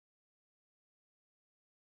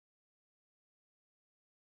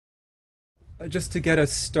just to get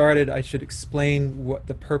us started, I should explain what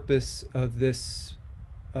the purpose of this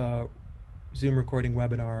uh, Zoom recording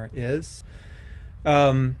webinar is.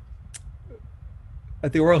 Um,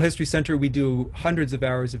 at the Oral History Center, we do hundreds of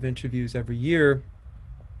hours of interviews every year.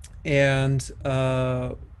 And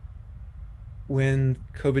when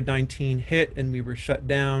COVID-19 hit and we were shut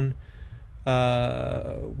down,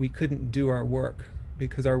 we couldn't do our work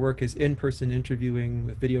because our work is in-person interviewing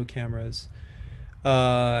with video cameras.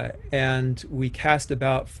 And we cast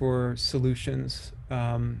about for solutions.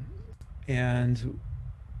 And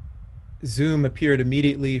Zoom appeared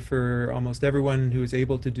immediately for almost everyone who was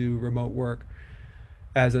able to do remote work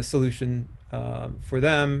as a solution for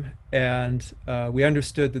them. And we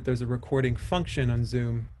understood that there's a recording function on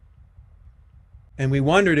Zoom. And we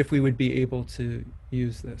wondered if we would be able to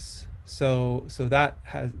use this. So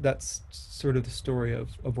that's sort of the story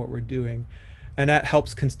of what we're doing. And that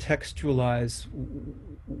helps contextualize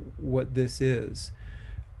what this is.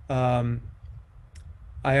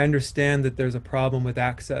 I understand that there's a problem with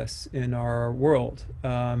access in our world,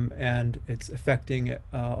 and it's affecting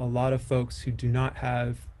a lot of folks who do not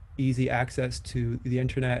have easy access to the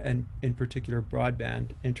internet, and in particular broadband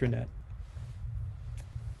internet.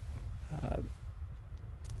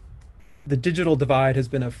 The digital divide has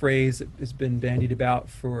been a phrase that has been bandied about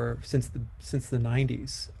since the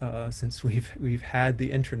 90s, since we've had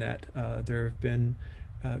the internet. There have been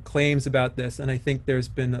claims about this, and I think there's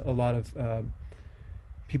been a lot of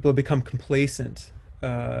people have become complacent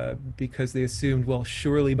because they assumed, well,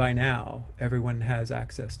 surely by now everyone has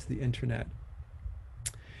access to the internet.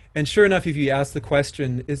 And sure enough, if you ask the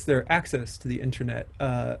question, is there access to the internet?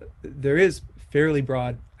 There is fairly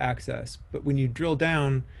broad access, but when you drill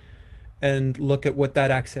down and look at what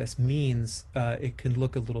that access means, it can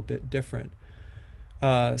look a little bit different.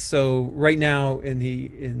 So right now in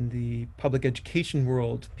the public education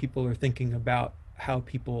world, people are thinking about how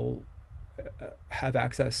people have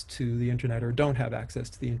access to the internet or don't have access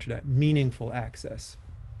to the internet, meaningful access.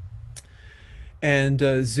 And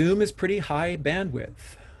Zoom is pretty high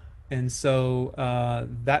bandwidth. And so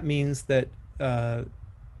that means that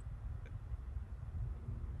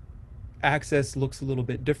access looks a little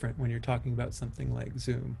bit different when you're talking about something like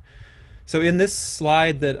Zoom. So in this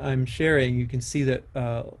slide that I'm sharing, you can see that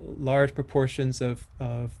large proportions of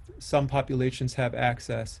some populations have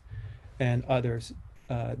access and others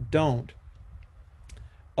don't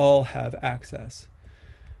all have access.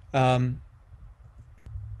 When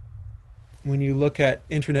you look at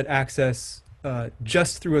internet access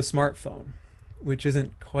just through a smartphone, which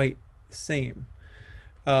isn't quite the same,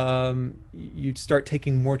 you'd start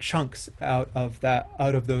taking more chunks out of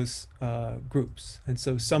those groups, and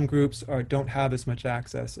so some groups don't have as much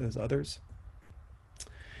access as others.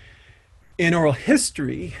 In oral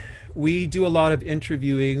history, we do a lot of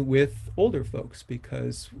interviewing with older folks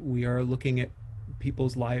because we are looking at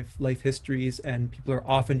people's life histories, and people are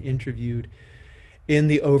often interviewed in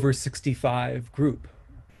the over 65 group,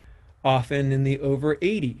 often in the over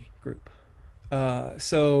 80 group.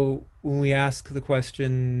 So when we ask the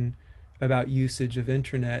question about usage of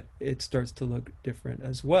internet, it starts to look different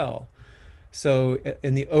as well. So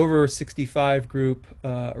in the over 65 group,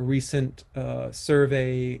 a recent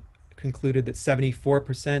survey concluded that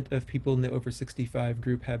 74% of people in the over 65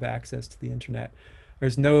 group have access to the internet.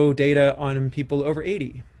 There's no data on people over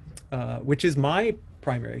 80, which is my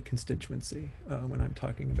primary constituency when I'm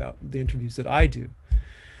talking about the interviews that I do.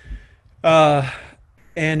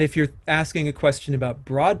 And if you're asking a question about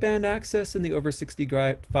broadband access in the over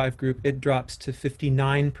 65 group, it drops to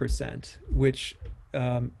 59%, which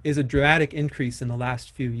is a dramatic increase in the last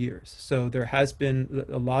few years. So there has been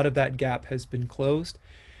a lot of that gap has been closed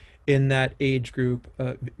in that age group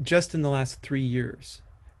just in the last 3 years.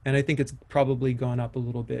 And I think it's probably gone up a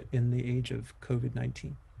little bit in the age of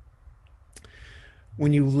COVID-19.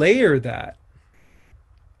 When you layer that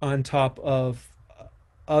on top of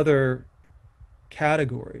other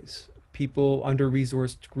categories, people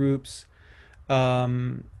under-resourced groups,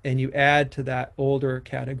 and you add to that older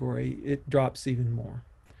category, it drops even more.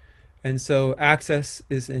 And so access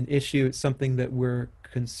is an issue. It's something that we're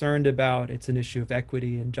concerned about. It's an issue of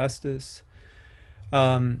equity and justice.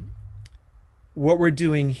 What we're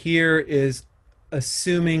doing here is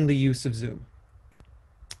assuming the use of Zoom.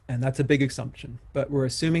 And that's a big assumption, but we're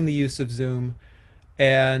assuming the use of Zoom.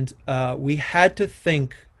 And we had to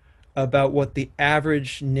think about what the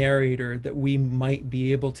average narrator that we might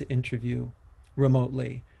be able to interview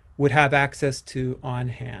remotely would have access to on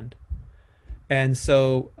hand. And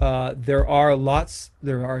so there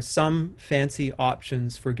are some fancy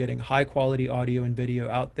options for getting high quality audio and video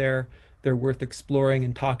out there. They're worth exploring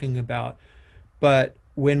and talking about. But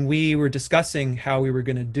when we were discussing how we were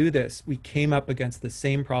going to do this, we came up against the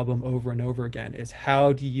same problem over and over again, is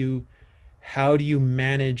how do you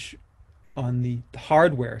manage on the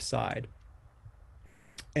hardware side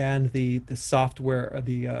and the software,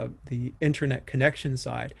 the internet connection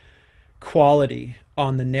side, quality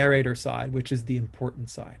on the narrator side, which is the important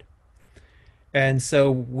side. And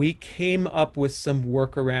so we came up with some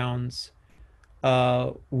workarounds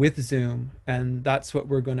with Zoom, and that's what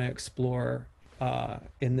we're going to explore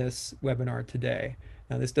in this webinar today.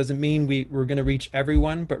 Now, this doesn't mean we're going to reach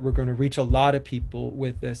everyone, but we're going to reach a lot of people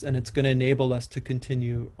with this, and it's going to enable us to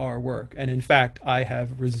continue our work. And in fact, I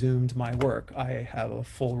have resumed my work. I have a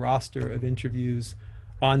full roster of interviews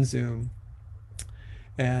on Zoom,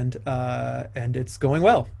 and it's going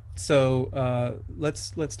well. So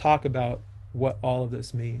let's talk about what all of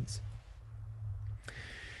this means.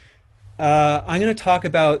 I'm going to talk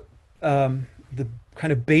about the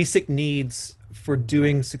kind of basic needs for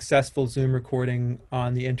doing successful Zoom recording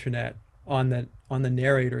on the internet on the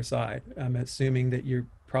narrator side. I'm assuming that you're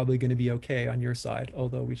probably going to be okay on your side,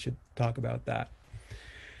 although we should talk about that.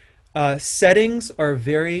 Settings are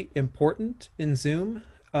very important in Zoom,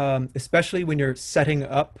 especially when you're setting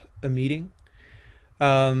up a meeting.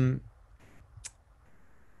 When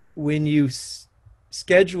you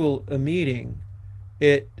schedule a meeting,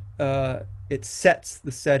 it sets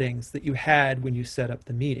the settings that you had when you set up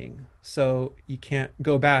the meeting. So you can't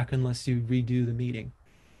go back unless you redo the meeting.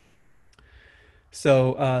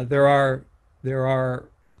 So there are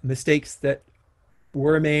mistakes that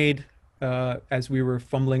were made as we were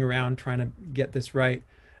fumbling around trying to get this right,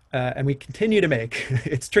 and we continue to make.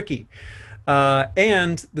 It's tricky,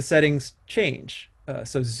 and the settings change.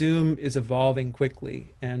 So Zoom is evolving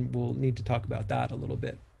quickly, and we'll need to talk about that a little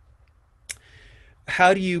bit.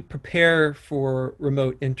 How do you prepare for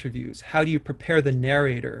remote interviews? How do you prepare the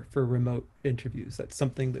narrator for remote interviews? That's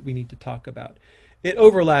something that we need to talk about. It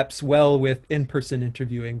overlaps well with in-person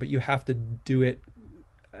interviewing, but you have to do it,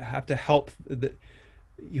 you have to help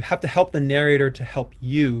the narrator to help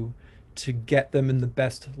you to get them in the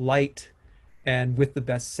best light and with the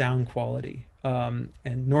best sound quality. And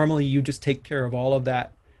normally you just take care of all of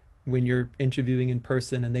that when you're interviewing in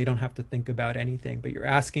person, and they don't have to think about anything, but you're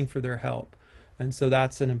asking for their help. And so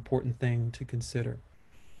that's an important thing to consider.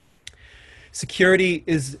 Security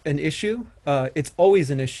is an issue. It's always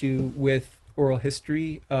an issue with oral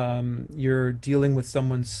history. You're dealing with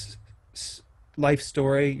someone's life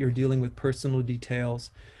story, you're dealing with personal details,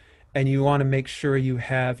 and you want to make sure you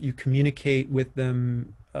communicate with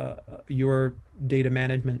them your data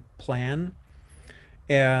management plan,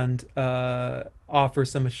 and offer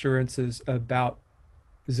some assurances about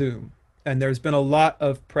Zoom. And there's been a lot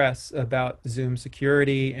of press about Zoom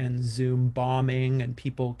security and Zoom bombing and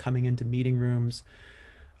people coming into meeting rooms.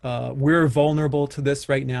 We're vulnerable to this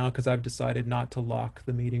right now because I've decided not to lock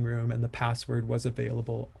the meeting room, and the password was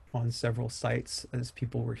available on several sites as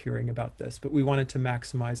people were hearing about this. But we wanted to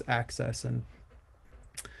maximize access, and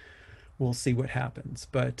we'll see what happens.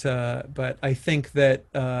 But I think that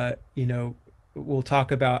we'll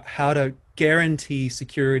talk about how to guarantee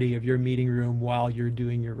security of your meeting room while you're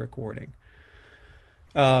doing your recording.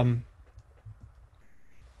 I'll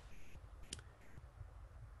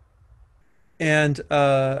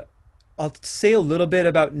say a little bit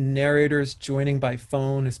about narrators joining by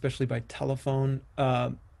phone, especially by telephone.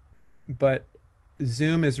 But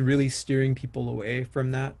Zoom is really steering people away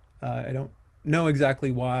from that. I don't know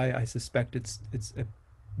exactly why. I suspect it's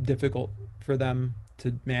difficult for them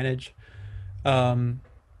to manage. And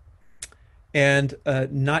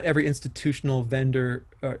not every institutional vendor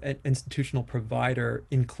or institutional provider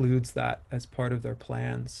includes that as part of their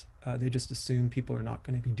plans. They just assume people are not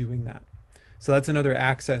going to be doing that. So that's another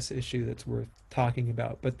access issue that's worth talking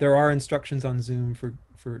about. But there are instructions on Zoom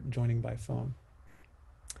for joining by phone.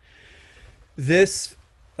 This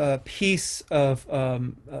piece of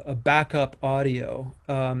a backup audio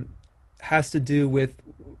has to do with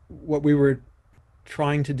what we were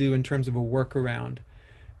trying to do in terms of a workaround.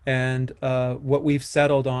 And what we've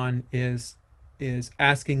settled on is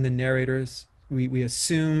asking the narrators. We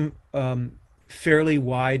assume fairly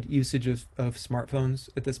wide usage of smartphones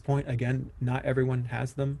at this point. Again, not everyone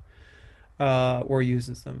has them or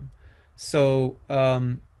uses them. So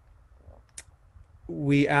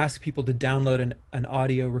we ask people to download an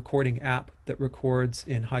audio recording app that records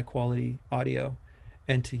in high quality audio,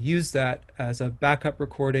 and to use that as a backup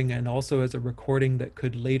recording and also as a recording that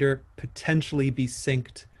could later potentially be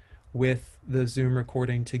synced with the Zoom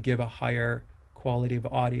recording to give a higher quality of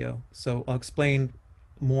audio. So I'll explain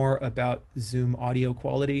more about Zoom audio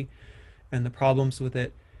quality and the problems with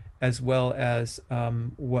it, as well as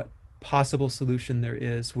what possible solution there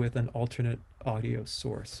is with an alternate audio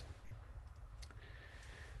source.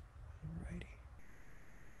 Alrighty.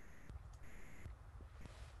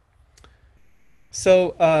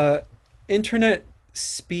 So internet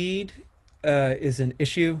speed is an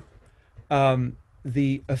issue.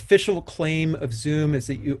 The official claim of Zoom is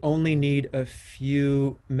that you only need a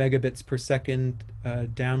few megabits per second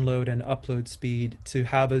download and upload speed to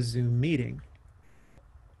have a Zoom meeting.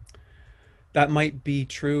 That might be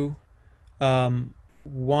true.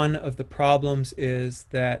 One of the problems is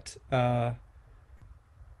that uh,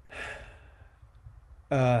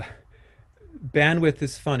 bandwidth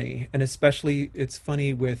is funny, and especially it's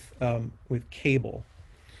funny with cable.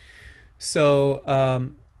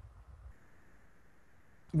 So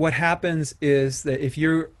what happens is that if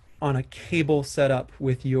you're on a cable setup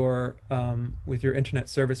with your internet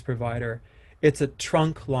service provider, it's a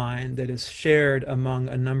trunk line that is shared among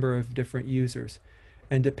a number of different users.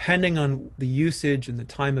 And depending on the usage and the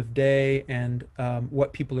time of day and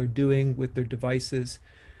what people are doing with their devices,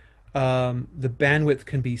 the bandwidth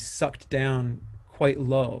can be sucked down quite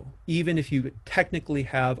low, even if you technically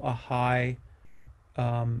have a high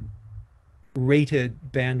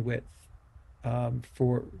rated bandwidth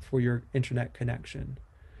for your internet connection.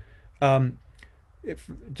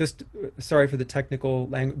 If just sorry for the technical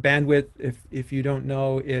bandwidth, if you don't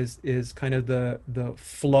know, is kind of the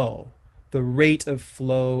flow, the rate of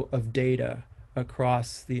flow of data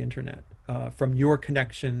across the internet from your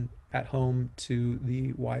connection at home to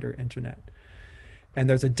the wider internet. And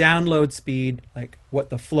there's a download speed, like what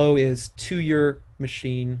the flow is to your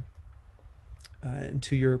machine and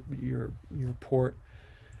to your port,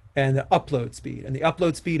 and the upload speed. And the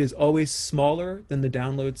upload speed is always smaller than the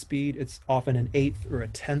download speed. It's often an eighth or a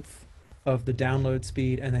tenth of the download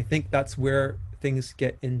speed. And I think that's where things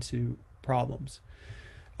get into problems.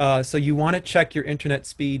 So you want to check your internet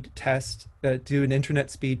speed test, do an internet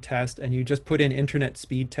speed test, and you just put in internet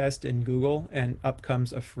speed test in Google, and up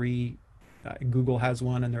comes a free, Google has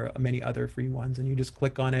one, and there are many other free ones, and you just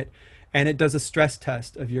click on it, and it does a stress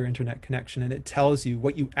test of your internet connection, and it tells you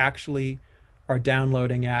what you actually are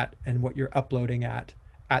downloading at and what you're uploading at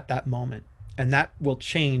that moment. And that will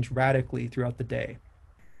change radically throughout the day,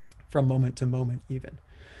 from moment to moment even.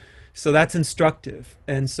 So that's instructive.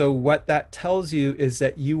 And so what that tells you is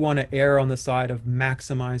that you want to err on the side of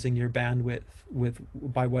maximizing your bandwidth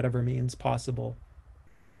by whatever means possible.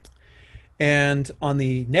 And on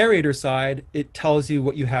the narrator side, it tells you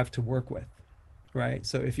what you have to work with, right?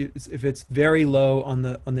 So if it's very low on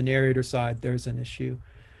the narrator side, there's an issue.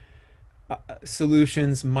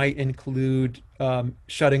 Solutions might include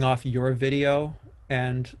shutting off your video,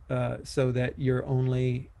 and so that you're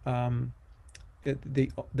only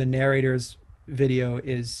the narrator's video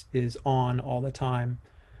is on all the time,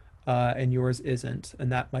 and yours isn't,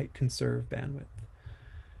 and that might conserve bandwidth.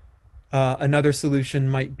 Another solution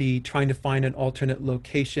might be trying to find an alternate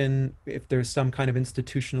location if there's some kind of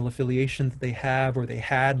institutional affiliation that they have or they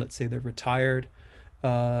had. Let's say they're retired,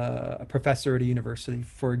 a professor at a university,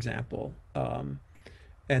 for example,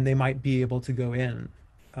 and they might be able to go in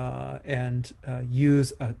and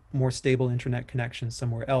use a more stable internet connection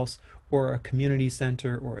somewhere else, or a community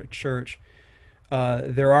center or a church.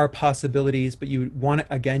 There are possibilities, but you want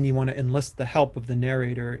to enlist the help of the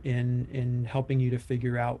narrator in helping you to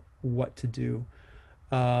figure out what to do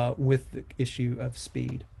with the issue of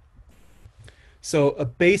speed. So a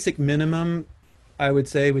basic minimum, I would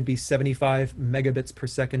say, would be 75 megabits per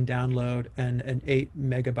second download and an 8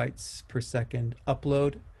 megabytes per second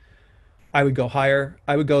upload. I would go higher.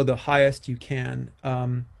 I would go the highest you can.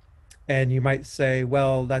 And you might say,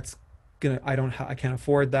 well, that's I can't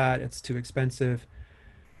afford that. It's too expensive.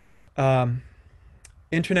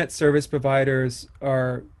 Internet service providers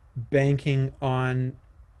are banking on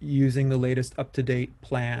using the latest up-to-date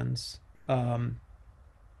plans. And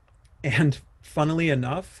funnily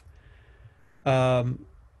enough,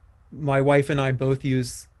 my wife and I both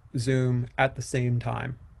use Zoom at the same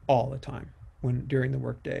time, all the time, during the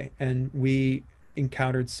workday, and we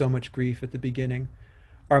encountered so much grief at the beginning.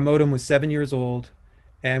 Our modem was 7 years old,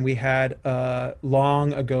 and we had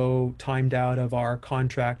long ago timed out of our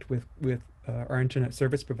contract with our internet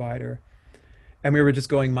service provider, and we were just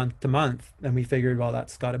going month to month, and we figured, well,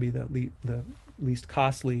 that's got to be the least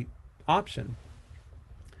costly option.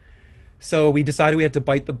 So we decided we had to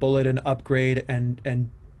bite the bullet and upgrade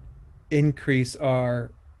and increase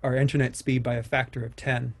our internet speed by a factor of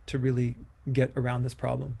 10 to really get around this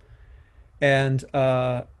problem. And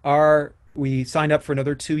we signed up for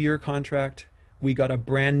another 2-year contract. We got a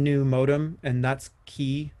brand new modem, and that's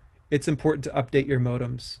key. It's important to update your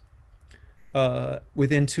modems.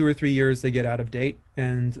 Within 2 or 3 years, they get out of date,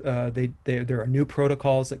 and there are new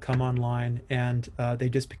protocols that come online, and they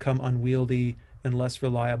just become unwieldy and less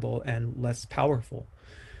reliable and less powerful.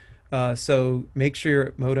 So make sure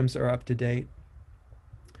your modems are up to date.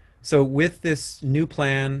 So with this new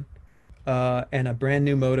plan and a brand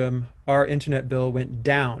new modem, our internet bill went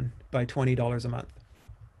down by $20 a month.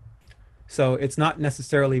 So it's not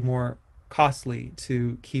necessarily more costly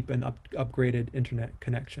to keep an upgraded internet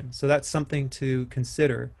connection. So that's something to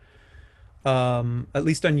consider, at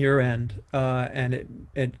least on your end, and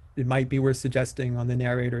it might be worth suggesting on the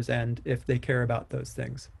narrator's end if they care about those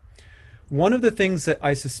things. One of the things that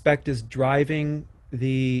I suspect is driving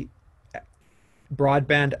the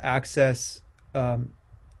broadband access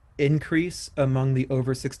increase among the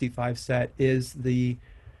over 65 set is the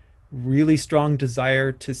really strong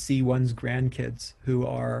desire to see one's grandkids who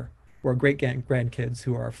are, or great grandkids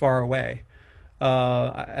who are far away.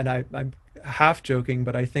 And I'm half joking,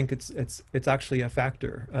 but I think it's actually a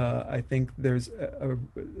factor. I think there's a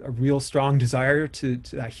real strong desire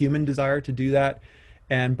a human desire to do that,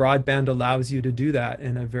 and broadband allows you to do that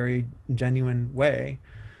in a very genuine way.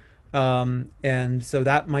 And so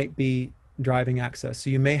that might be driving access. So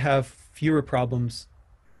you may have fewer problems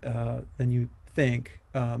than you think,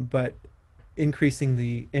 but increasing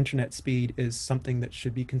the internet speed is something that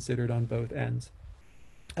should be considered on both ends.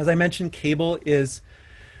 As I mentioned, cable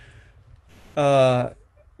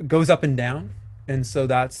goes up and down, and so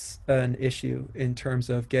that's an issue in terms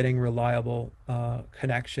of getting reliable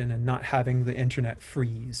connection and not having the internet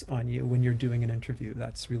freeze on you when you're doing an interview.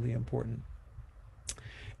 That's really important.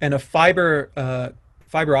 And a fiber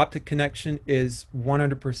optic connection is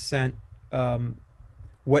 100%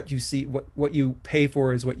 what you see, what you pay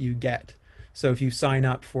for is what you get. So if you sign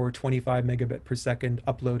up for 25 megabit per second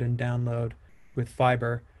upload and download with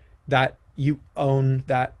fiber, that you own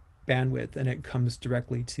that bandwidth and it comes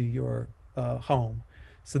directly to your home.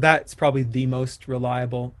 So that's probably the most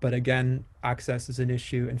reliable, but again, access is an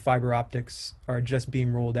issue, and fiber optics are just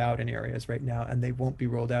being rolled out in areas right now, and they won't be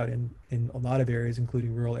rolled out in a lot of areas,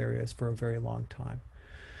 including rural areas, for a very long time.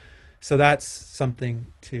 So that's something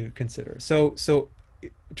to consider. So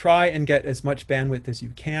try and get as much bandwidth as you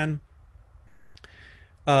can.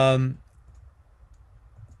 And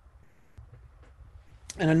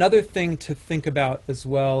another thing to think about as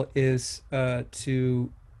well is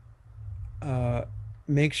to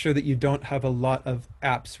make sure that you don't have a lot of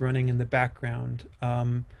apps running in the background.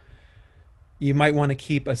 You might want to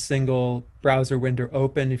keep a single browser window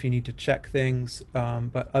open if you need to check things,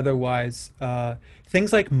 but otherwise,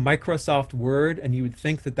 things like Microsoft Word, and you would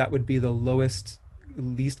think that that would be the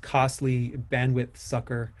least costly bandwidth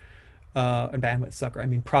sucker, I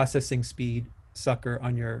mean processing speed sucker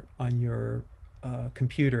on your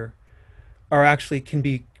computer, can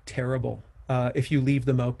be terrible if you leave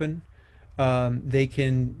them open. They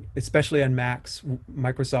can, especially on Macs,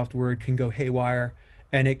 Microsoft Word can go haywire,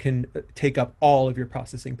 and it can take up all of your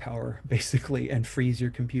processing power, basically, and freeze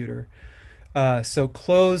your computer. So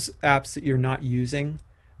close apps that you're not using,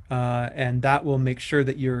 and that will make sure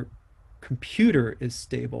that your computer is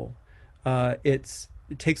stable. It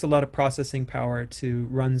takes a lot of processing power to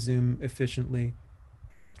run Zoom efficiently,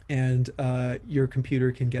 and your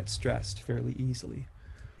computer can get stressed fairly easily.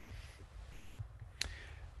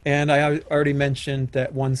 And I already mentioned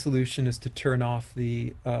that one solution is to turn off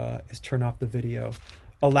the video.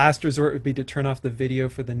 A last resort would be to turn off the video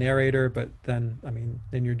for the narrator, but then, I mean,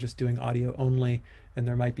 then you're just doing audio only, and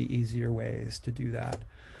there might be easier ways to do that.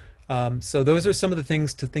 So those are some of the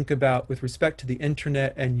things to think about with respect to the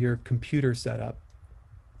internet and your computer setup.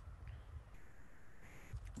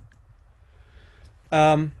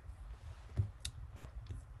 Not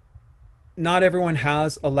everyone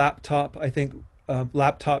has a laptop. I think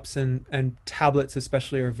laptops and tablets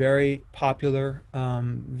especially are very popular.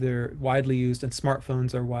 They're widely used, and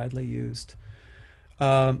smartphones are widely used.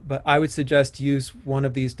 But I would suggest use one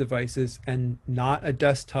of these devices and not a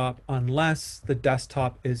desktop unless the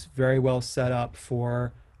desktop is very well set up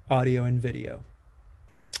for audio and video.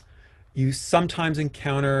 You sometimes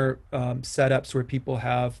encounter setups where people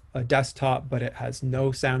have a desktop, but it has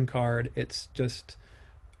no sound card. It's just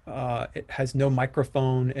it has no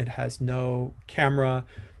microphone, it has no camera,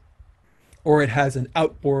 or it has an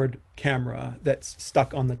outboard camera that's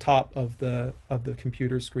stuck on the top of the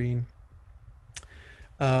computer screen.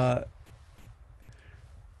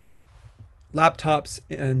 Laptops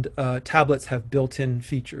and tablets have built-in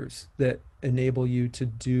features that enable you to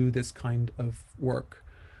do this kind of work.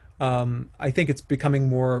 I think it's becoming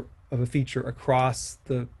more of a feature across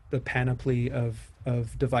the panoply of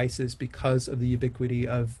devices because of the ubiquity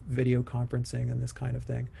of video conferencing and this kind of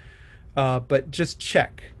thing. but just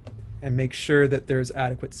check and make sure that there's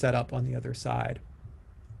adequate setup on the other side.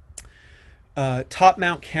 Top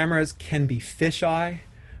mount cameras can be fisheye,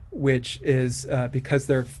 which is because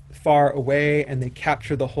they're far away and they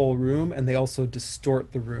capture the whole room, and they also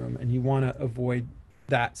distort the room, and you want to avoid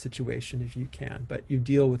that situation if you can, but you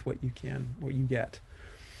deal with what you can, what you get.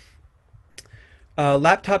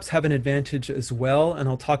 Laptops have an advantage as well, and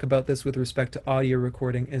I'll talk about this with respect to audio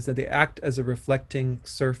recording, is that they act as a reflecting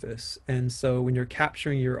surface. And so when you're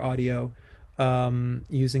capturing your audio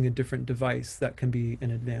using a different device, that can be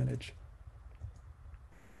an advantage.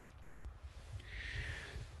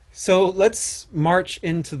 So let's march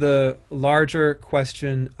into the larger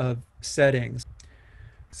question of settings.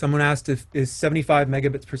 Someone asked if is 75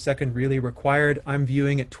 megabits per second really required. I'm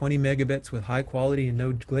viewing at 20 megabits with high quality and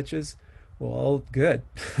no glitches. Well, good.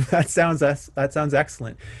 That sounds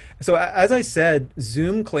excellent. So as I said,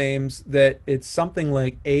 Zoom claims that it's something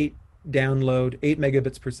like 8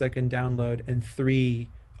 megabits per second download, and 3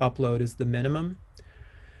 upload is the minimum.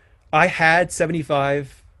 I had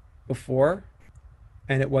 75 before,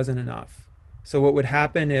 and it wasn't enough. So what would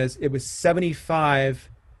happen is it was 75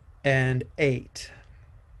 and 8.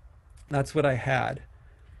 That's what I had.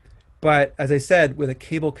 But as I said, with a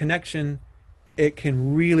cable connection, it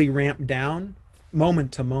can really ramp down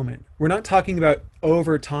moment to moment. We're not talking about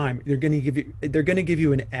over time. They're going to give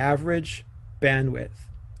you an average bandwidth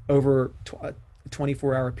over a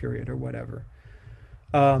 24-hour period or whatever.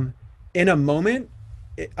 In a moment,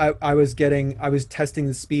 I was testing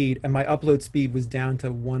the speed, and my upload speed was down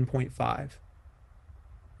to 1.5,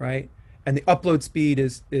 right? And the upload speed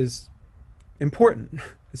is important.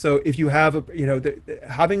 So if you have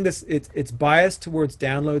having this, it's biased towards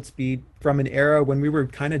download speed from an era when we were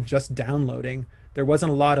kind of just downloading. There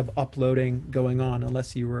wasn't a lot of uploading going on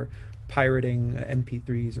unless you were pirating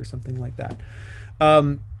MP3s or something like that.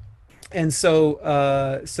 And so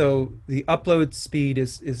the upload speed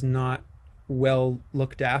is not well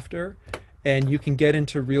looked after, and you can get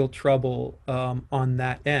into real trouble on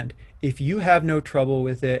that end. If you have no trouble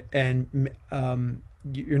with it, and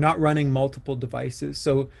you're not running multiple devices.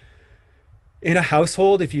 So in a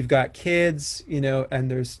household, if you've got kids, and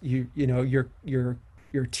there's your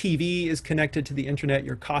TV is connected to the internet,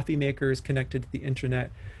 your coffee maker is connected to the internet,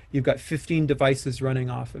 you've got 15 devices running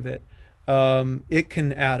off of it, it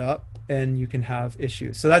can add up and you can have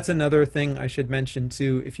issues. So that's another thing I should mention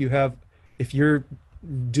too. If you're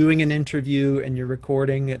doing an interview and you're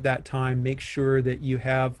recording at that time, make sure that you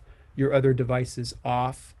have your other devices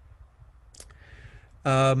off.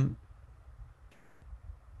 Confirm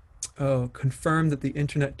that the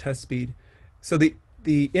internet test speed. So the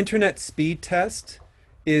internet speed test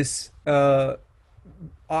is on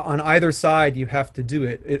either side. You have to do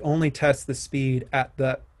it. It only tests the speed at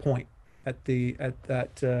that point, at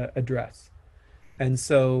that address. And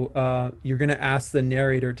so you're going to ask the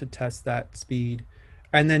narrator to test that speed,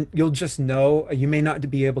 and then you'll just know. You may not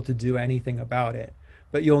be able to do anything about it,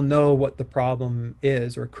 but you'll know what the problem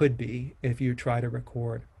is or could be if you try to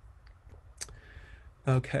record.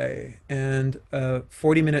 Okay, and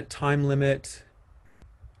 40-minute time limit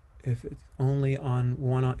if it's only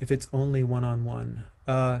one-on-one.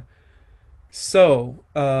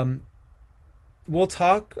 We'll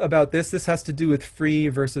talk about this. This has to do with free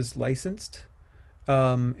versus licensed.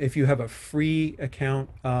 If you have a free account,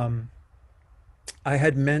 I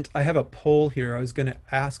have a poll here. I was going to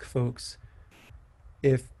ask folks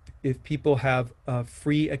if people have a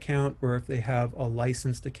free account or if they have a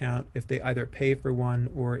licensed account, if they either pay for one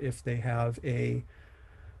or if they have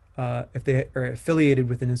if they are affiliated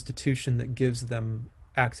with an institution that gives them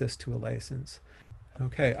access to a license.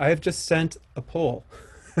 Okay, I have just sent a poll.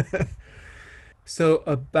 So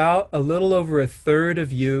about a little over a third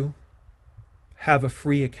of you have a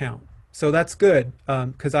free account. So that's good,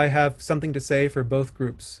 because I have something to say for both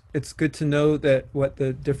groups. It's good to know that what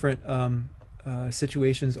the different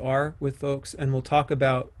situations are with folks, and we'll talk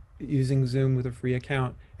about using Zoom with a free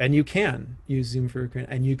account. And you can use Zoom for a free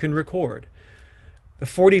account, and you can record. The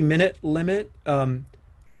 40-minute limit,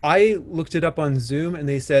 I looked it up on Zoom, and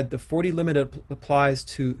they said the 40 limit applies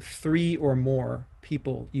to 3 or more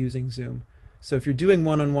people using Zoom. So if you're doing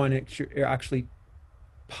one-on-one, you're actually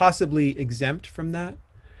possibly exempt from that.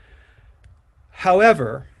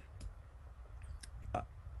 However,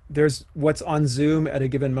 there's what's on Zoom at a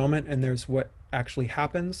given moment, and there's what actually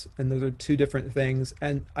happens, and those are two different things.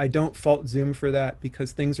 And I don't fault Zoom for that,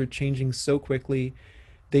 because things are changing so quickly.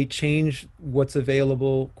 They change what's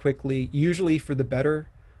available quickly, usually for the better.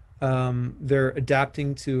 They're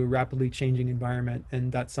adapting to a rapidly changing environment,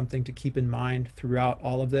 and that's something to keep in mind throughout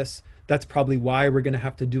all of this. that's probably why we're going to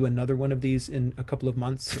have to do another one of these in a couple of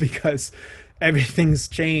months because everything's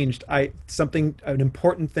changed. An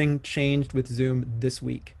important thing changed with Zoom this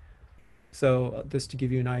week. So just to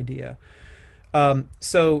give you an idea.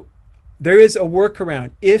 So there is a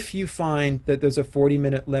workaround. If you find that there's a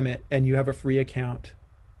 40-minute limit and you have a free account,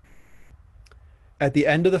 at the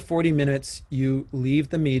end of the 40 minutes, you leave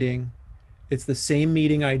the meeting. It's the same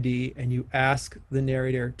meeting ID, and you ask the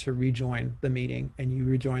narrator to rejoin the meeting, and you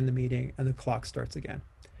rejoin the meeting, and the clock starts again.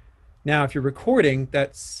 Now, if you're recording,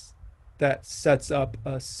 that sets up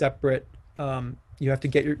a separate. You have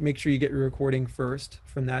to make sure you get your recording first.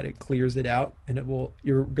 From that, it clears it out, and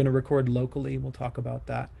you're going to record locally. We'll talk about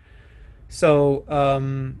that. So,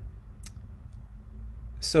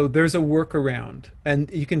 so there's a workaround,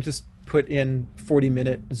 and you can just put in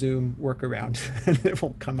 40-minute Zoom workaround, and it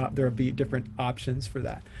won't come up. There'll be different options for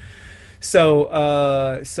that.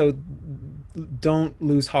 So, so don't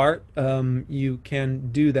lose heart. You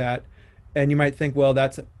can do that. And you might think, well,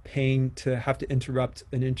 that's a pain to have to interrupt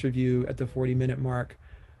an interview at the 40-minute mark.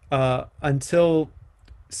 Until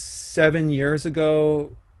 7 years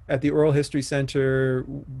ago, at the Oral History Center,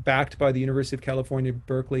 backed by the University of California,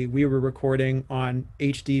 Berkeley, we were recording on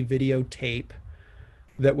HD videotape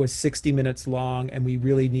that was 60 minutes long, and we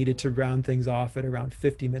really needed to round things off at around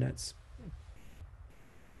 50 minutes.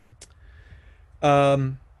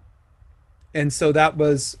 And so that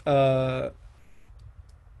was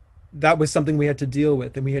something we had to deal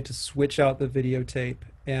with, and we had to switch out the videotape,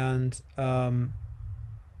 and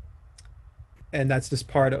that's just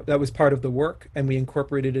that was part of the work, and we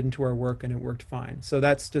incorporated it into our work, and it worked fine. So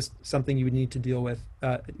that's just something you would need to deal with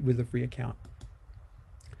a free account.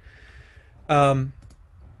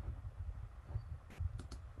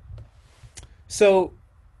 So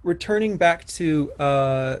returning back to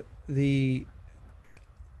the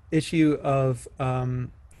issue of audio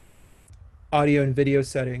and video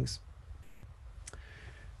settings.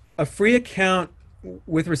 A free account,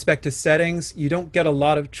 with respect to settings, you don't get a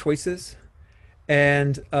lot of choices,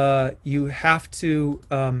 and you have to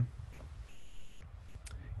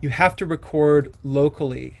record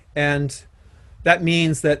locally, and that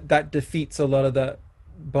means that defeats a lot of the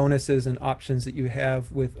bonuses and options that you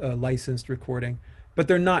have with licensed recording, but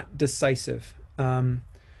they're not decisive.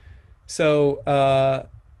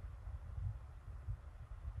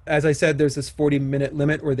 As I said, there's this 40-minute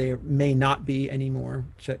limit, or there may not be anymore.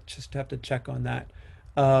 Just have to check on that.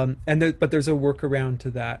 But there's a workaround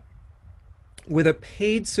to that. With a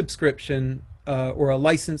paid subscription or a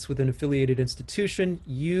license with an affiliated institution,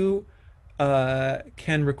 you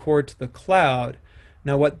can record to the cloud.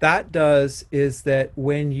 Now, what that does is that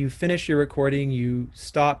when you finish your recording, you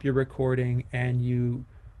stop your recording and you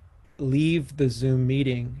leave the Zoom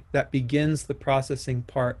meeting. That begins the processing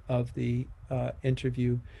part of the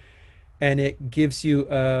interview, and it gives you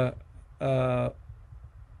a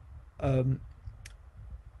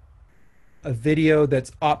video that's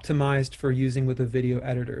optimized for using with a video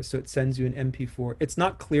editor. So it sends you an MP4. It's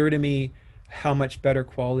not clear to me how much better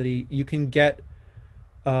quality. You can get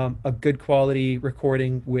a good quality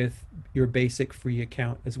recording with your basic free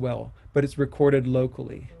account as well, but it's recorded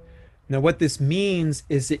locally. Now, what this means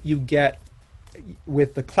is that you get,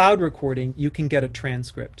 with the cloud recording, you can get a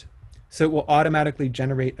transcript. So it will automatically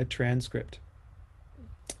generate a transcript.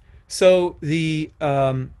 So the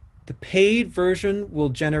paid version will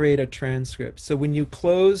generate a transcript. So when you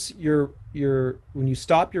close when you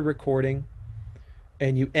stop your recording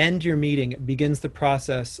and you end your meeting, it begins the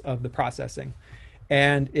process of the processing,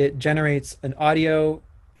 and it generates an audio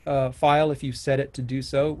file if you set it to do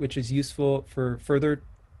so, which is useful for further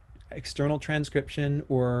external transcription,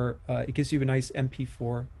 or it gives you a nice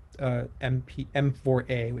MP4.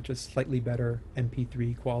 M4A, which is slightly better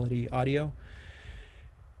MP3 quality audio.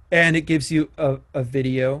 And it gives you a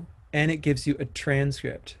video, and it gives you a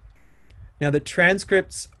transcript. Now, the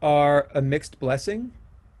transcripts are a mixed blessing.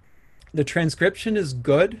 The transcription is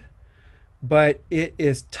good, but it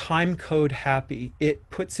is time code happy.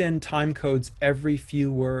 It puts in time codes every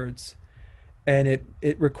few words, and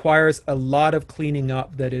it requires a lot of cleaning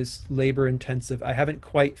up that is labor intensive. I haven't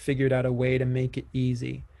quite figured out a way to make it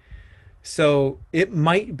easy. So it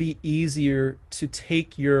might be easier to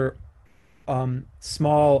take your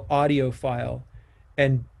small audio file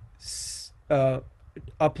and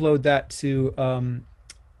upload that to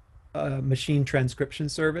a machine transcription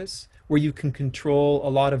service where you can control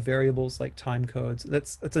a lot of variables like time codes.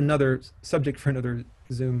 That's another subject for another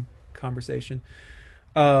Zoom conversation.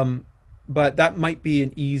 But that might be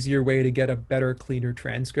an easier way to get a better, cleaner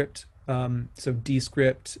transcript. So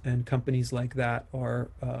Descript and companies like that are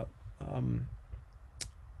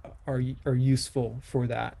are useful for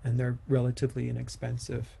that, and they're relatively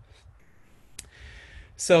inexpensive.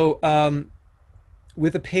 So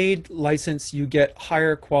with a paid license, you get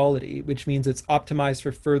higher quality, which means it's optimized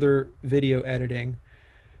for further video editing.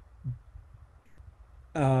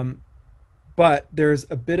 Um, but there's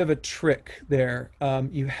a bit of a trick there.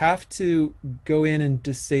 You have to go in and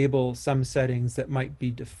disable some settings that might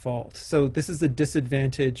be default. So this is the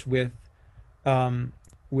disadvantage um,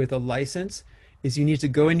 with a license, is you need to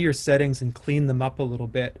go into your settings and clean them up a little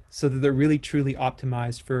bit so that they're really truly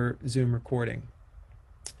optimized for Zoom recording.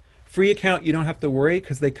 Free account, you don't have to worry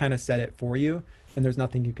because they kind of set it for you and there's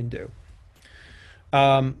nothing you can do.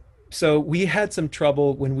 So we had some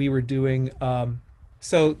trouble when we were doing,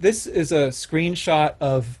 so this is a screenshot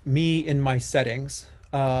of me in my settings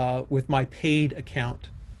with my paid account.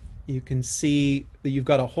 You can see that you've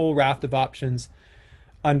got a whole raft of options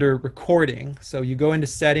under recording. So you go into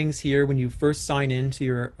settings here when you first sign into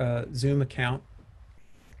your Zoom account,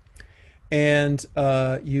 and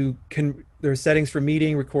there are settings for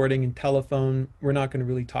meeting, recording, and telephone. We're not going to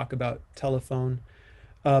really talk about telephone.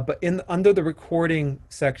 But under the recording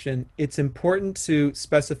section, it's important to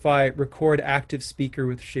specify record active speaker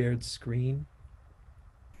with shared screen.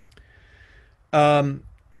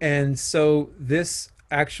 And so this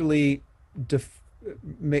actually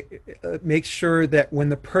makes sure that when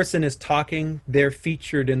the person is talking, they're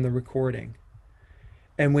featured in the recording.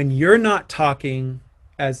 And when you're not talking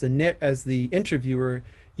as the interviewer,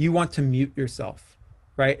 you want to mute yourself,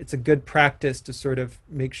 right? It's a good practice to sort of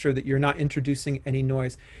make sure that you're not introducing any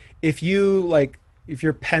noise. If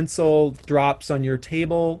your pencil drops on your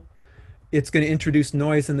table, it's going to introduce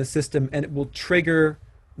noise in the system and it will trigger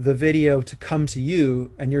the video to come to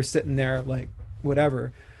you, and you're sitting there like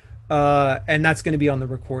whatever. And that's going to be on the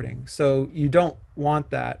recording. So you don't want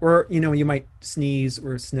that. Or, you might sneeze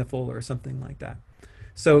or sniffle or something like that.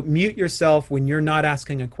 So mute yourself when you're not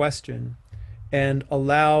asking a question and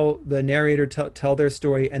allow the narrator to tell their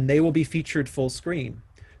story, and they will be featured full screen.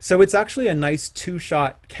 So it's actually a nice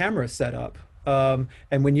two-shot camera setup. And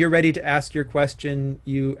when you're ready to ask your question,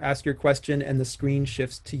 you ask your question and the screen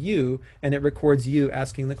shifts to you and it records you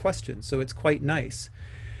asking the question. So it's quite nice.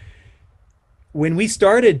 When we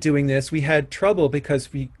started doing this, we had trouble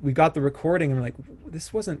because we got the recording and we're like,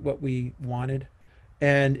 this wasn't what we wanted.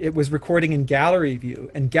 And it was recording in gallery view.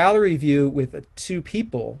 And gallery view with two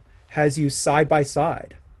people has you side by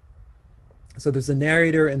side. So there's a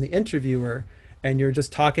narrator and the interviewer, and you're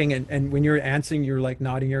just talking, and when you're answering, you're like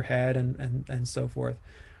nodding your head and so forth,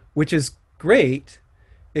 which is great,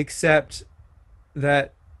 except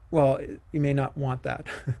that, well, you may not want that.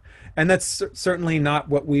 And that's certainly not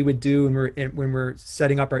what we would do when we're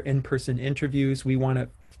setting up our in-person interviews. We want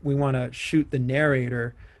to shoot the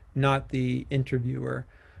narrator, not the interviewer.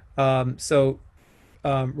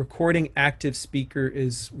 Recording active speaker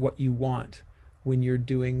is what you want when you're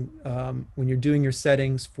doing your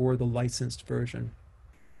settings for the licensed version,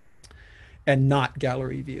 and not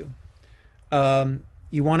gallery view.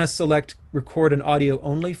 You want to select record an audio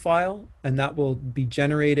only file, and that will be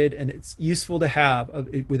generated, and it's useful to have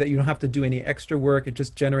with that. You don't have to do any extra work. It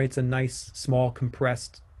just generates a nice small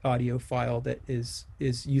compressed audio file that is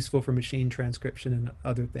useful for machine transcription and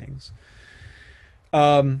other things.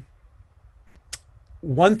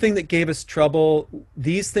 One thing that gave us trouble,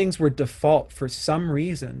 these things were default for some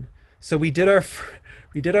reason. So we did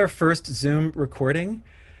our first Zoom recording,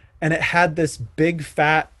 and it had this big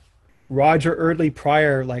fat Roger Eardley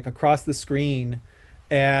Pryor like across the screen,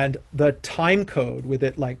 and the time code with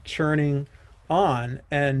it like churning on,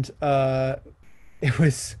 and it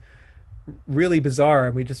was really bizarre.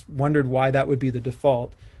 We just wondered why that would be the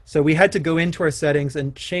default. So we had to go into our settings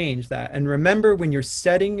and change that. And remember, when you're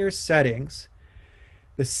setting your settings,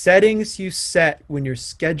 the settings you set when you're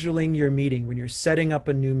scheduling your meeting, when you're setting up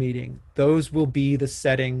a new meeting, those will be the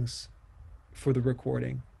settings for the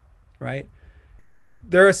recording, right?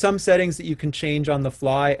 There are some settings that you can change on the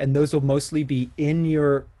fly, and those will mostly be in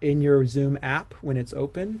your Zoom app when it's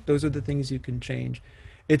open. Those are the things you can change.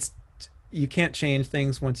 You can't change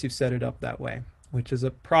things once you've set it up that way, which is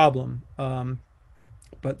a problem.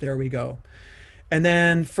 But there we go. And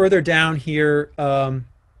then further down here,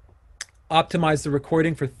 optimize the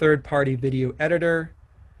recording for third-party video editor,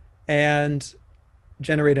 and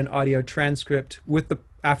generate an audio transcript with the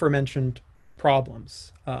aforementioned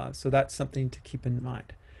problems. So that's something to keep in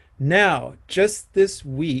mind. Now, just this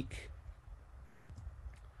week,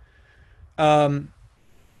 in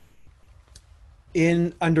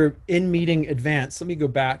meeting advanced, let me go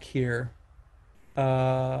back here.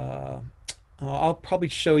 I'll probably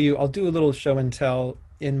show you, I'll do a little show and tell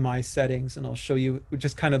in my settings, and I'll show you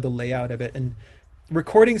just kind of the layout of it. And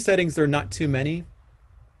recording settings, there are not too many.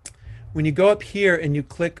 When you go up here and you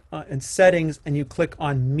click on settings and you click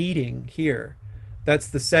on meeting here, that's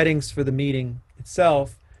the settings for the meeting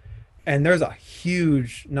itself. And there's a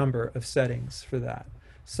huge number of settings for that.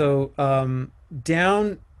 So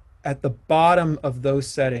down at the bottom of those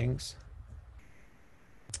settings,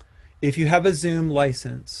 if you have a Zoom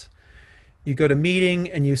license, you go to meeting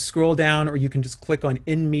and you scroll down, or you can just click on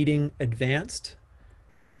in meeting advanced.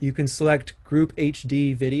 You can select group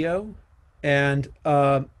HD video, and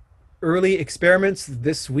early experiments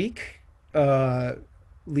this week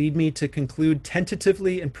lead me to conclude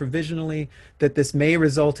tentatively and provisionally that this may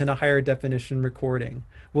result in a higher definition recording.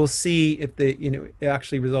 We'll see if it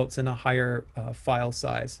actually results in a higher file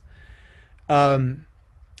size.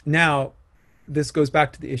 Now, this goes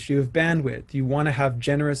back to the issue of bandwidth. You want to have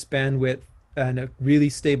generous bandwidth and a really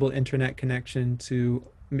stable internet connection to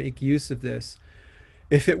make use of this.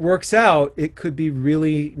 If it works out, it could be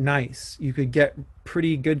really nice. You could get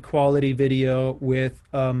pretty good quality video with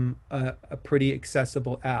a pretty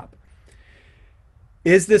accessible app.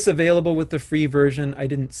 Is this available with the free version? I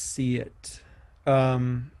didn't see it.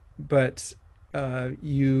 But I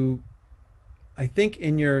think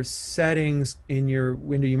in your settings, in your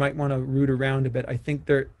window, you might want to root around a bit. I think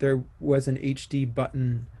there was an HD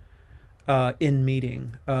button in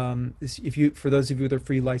meeting. For those of you with a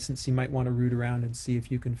free license, you might want to root around and see if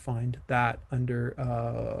you can find that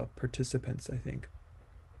under participants, I think.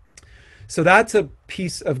 So that's a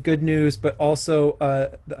piece of good news, but also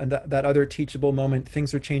that other teachable moment.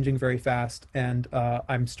 Things are changing very fast, and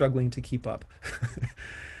I'm struggling to keep up.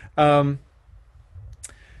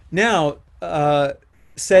 Now,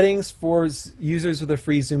 settings for users with a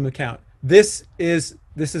free Zoom account. This is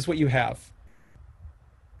what you have.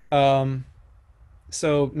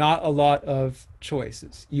 So not a lot of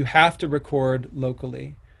choices. You have to record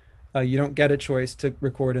locally. You don't get a choice to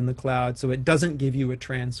record in the cloud, so it doesn't give you a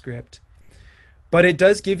transcript. But it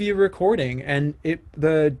does give you recording, and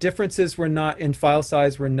the differences were not in file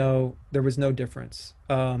size. There was no difference.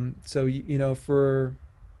 So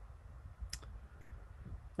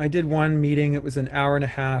I did one meeting. It was an hour and a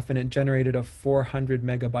half, and it generated a 400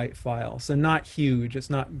 megabyte file. So not huge. It's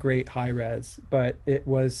not great high res, but it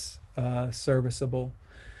was serviceable.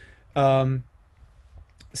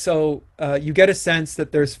 So you get a sense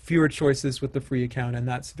that there's fewer choices with the free account, and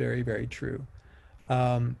that's very, very true.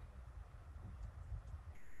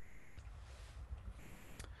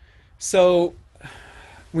 So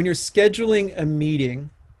when you're scheduling a meeting,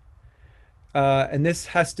 and this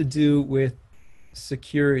has to do with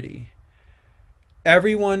security,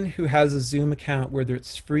 everyone who has a Zoom account, whether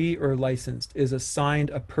it's free or licensed, is assigned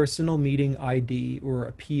a personal meeting ID, or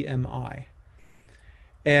a PMI.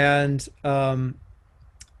 And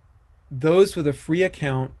those with a free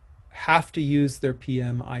account have to use their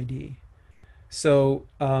PM ID. So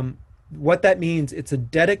what that means, it's a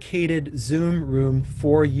dedicated Zoom room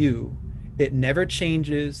for you. It never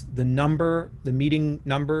changes. The meeting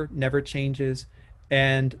number never changes.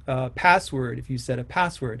 And password, if you set a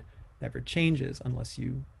password, never changes unless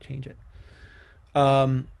you change it.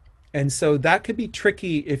 And so that could be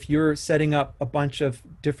tricky if you're setting up a bunch of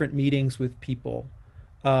different meetings with people.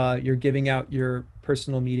 You're giving out your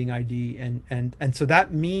personal meeting ID, and so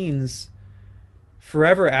that means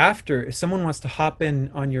forever after, if someone wants to hop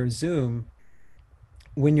in on your Zoom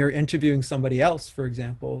when you're interviewing somebody else, for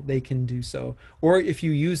example, they can do so. Or if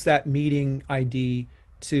you use that meeting ID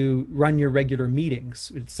to run your regular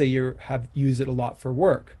meetings, say you use it a lot for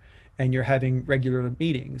work, and you're having regular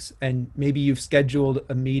meetings, and maybe you've scheduled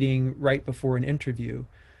a meeting right before an interview,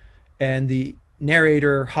 and the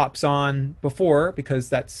narrator hops on before, because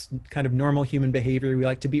that's kind of normal human behavior. We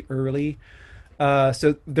like to be early.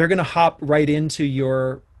 So they're going to hop right into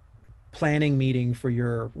your planning meeting for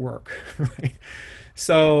your work, right?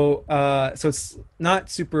 So it's not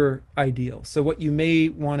super ideal. So what you may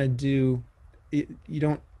want to do,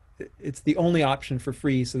 it's the only option for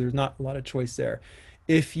free, so there's not a lot of choice there.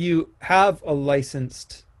 If you have a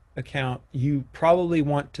licensed account, you probably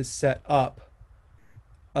want to set up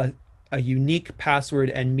a unique password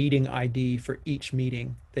and meeting ID for each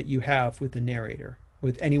meeting that you have with the narrator,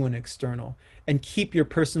 with anyone external, and keep your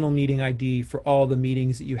personal meeting ID for all the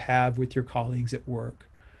meetings that you have with your colleagues at work,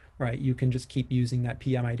 right? You can just keep using that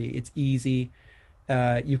PM ID. It's easy.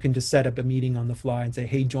 You can just set up a meeting on the fly and say,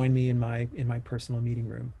 hey, join me in my personal meeting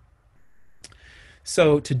room.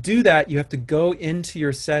 So to do that, you have to go into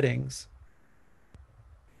your settings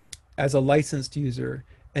as a licensed user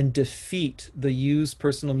and defeat the use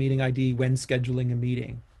personal meeting ID when scheduling a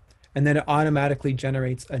meeting. And then it automatically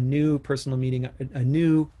generates a new personal meeting, a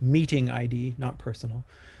new meeting ID, not personal,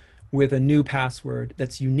 with a new password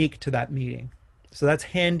that's unique to that meeting. So that's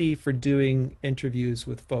handy for doing interviews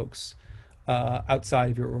with folks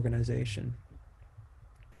outside of your organization.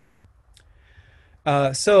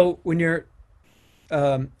 So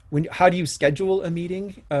how do you schedule a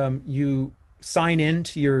meeting? You sign in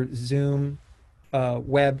to your Zoom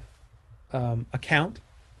web account.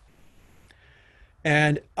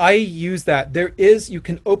 And I use that. You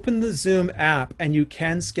can open the Zoom app and you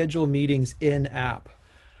can schedule meetings in app.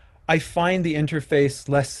 I find the interface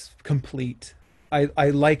less complete. I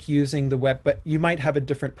like using the web, but you might have a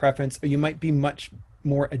different preference, or you might be much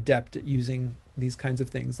more adept at using these kinds of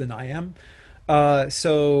things than I am.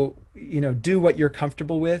 So, do what you're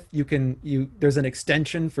comfortable with. There's an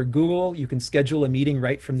extension for Google. You can schedule a meeting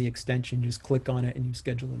right from the extension. You just click on it and you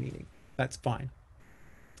schedule a meeting. That's fine.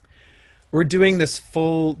 We're doing this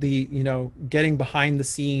getting behind the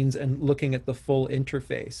scenes and looking at the full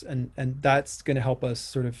interface, and that's going to help us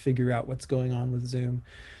sort of figure out what's going on with Zoom.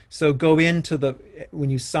 So when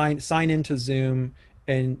you sign into Zoom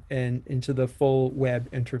and into the full web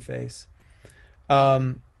interface,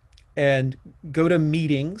 and go to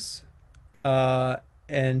meetings,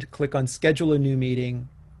 and click on schedule a new meeting,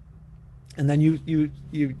 and then you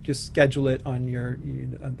just schedule it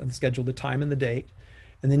on schedule the time and the date,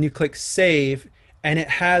 and then you click save, and it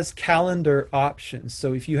has calendar options.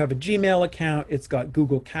 So if you have a Gmail account, it's got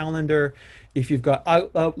Google Calendar. If you've got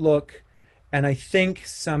Outlook, and I think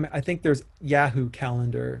there's Yahoo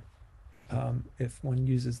Calendar, if one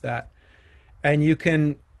uses that, and you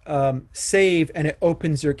can save, and it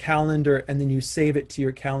opens your calendar, and then you save it to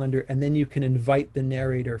your calendar, and then you can invite the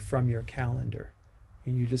narrator from your calendar,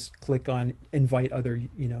 and you just click on invite other,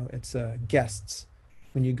 it's guests.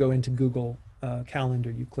 When you go into Google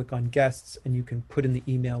Calendar, you click on guests, and you can put in the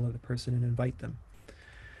email of the person and invite them.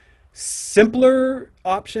 Simpler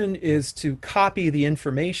option is to copy the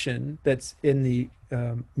information that's in the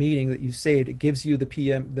meeting that you saved. It gives you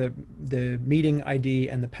the meeting ID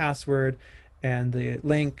and the password and the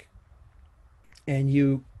link, and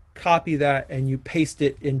you copy that and you paste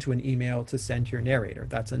it into an email to send to your narrator.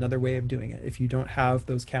 That's another way of doing it. If you don't have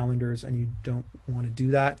those calendars and you don't want to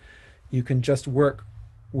do that, you can just work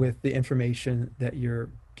with the information that you're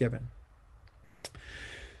given.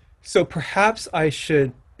 So perhaps I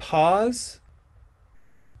should pause.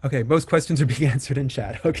 Okay, most questions are being answered in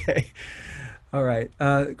chat. Okay. All right.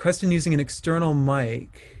 Question: using an external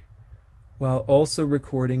mic while also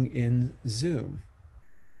recording in Zoom.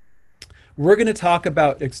 We're going to talk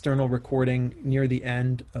about external recording near the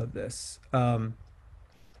end of this.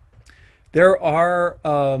 There are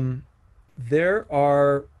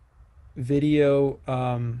video.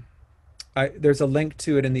 There's a link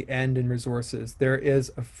to it in the end in resources. There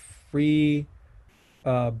is a free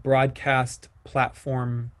broadcast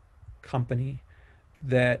platform company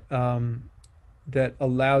that that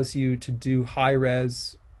allows you to do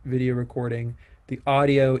high-res video recording. The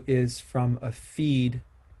audio is from a feed.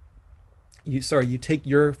 You take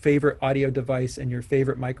your favorite audio device and your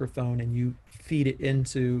favorite microphone and you feed it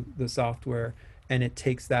into the software, and it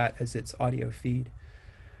takes that as its audio feed.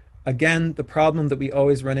 Again, the problem that we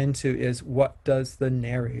always run into is, what does the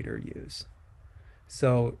narrator use?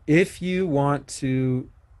 So if you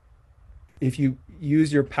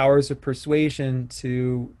use your powers of persuasion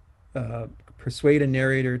to persuade a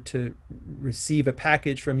narrator to receive a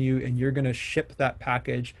package from you, and you're going to ship that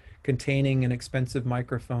package containing an expensive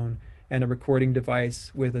microphone and a recording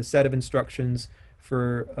device with a set of instructions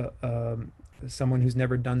for someone who's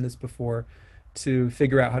never done this before to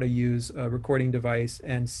figure out how to use a recording device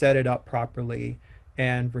and set it up properly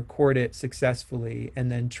and record it successfully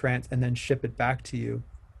and then ship it back to you.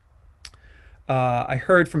 I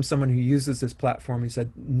heard from someone who uses this platform. He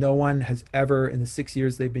said no one has ever, in the 6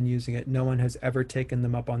 years they've been using it, no one has ever taken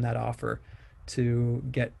them up on that offer to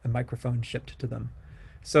get a microphone shipped to them.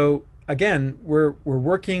 So again, we're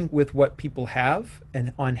working with what people have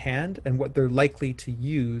and on hand and what they're likely to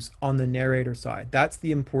use on the narrator side. That's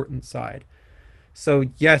the important side. So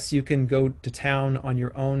yes, you can go to town on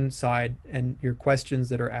your own side, and your questions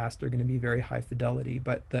that are asked are going to be very high fidelity,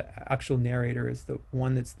 but the actual narrator is the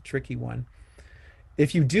one that's the tricky one.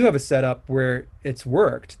 If you do have a setup where it's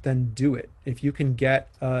worked, then do it. If you can get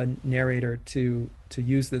a narrator to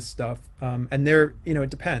use this stuff, and it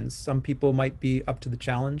depends. Some people might be up to the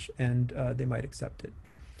challenge and they might accept it.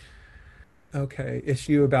 Okay,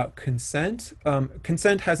 issue about consent.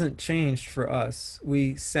 Consent hasn't changed for us.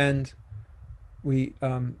 We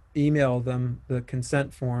email them the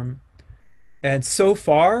consent form, and so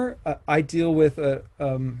far I deal with a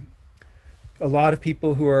lot of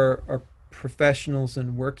people who are professionals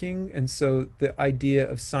in working, and so the idea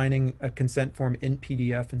of signing a consent form in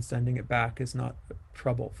PDF and sending it back is not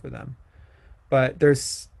trouble for them. But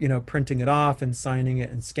there's, printing it off and signing it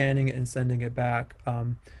and scanning it and sending it back.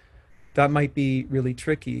 That might be really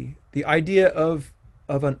tricky. The idea of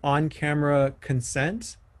an on-camera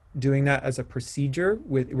consent, doing that as a procedure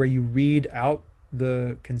where you read out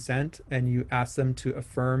the consent and you ask them to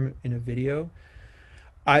affirm in a video.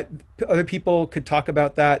 Other people could talk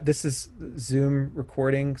about that. This is Zoom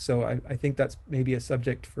recording, so I think that's maybe a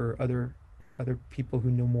subject for other people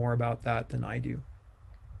who know more about that than I do.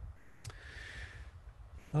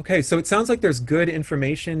 Okay, so it sounds like there's good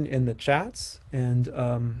information in the chats,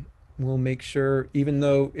 and we'll make sure, even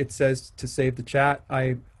though it says to save the chat,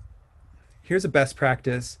 here's a best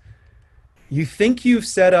practice. You think you've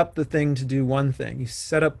set up the thing to do one thing. You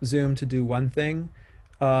set up Zoom to do one thing,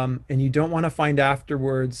 and you don't want to find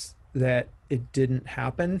afterwards that it didn't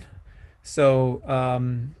happen. So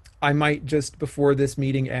I might just, before this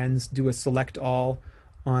meeting ends, do a select all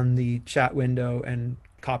on the chat window and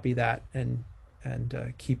copy that and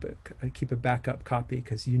keep a backup copy,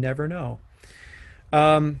 because you never know.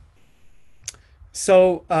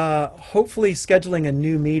 So hopefully scheduling a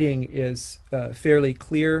new meeting is fairly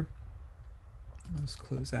clear. Let's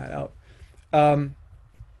close that out.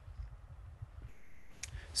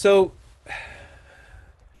 So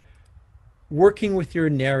working with your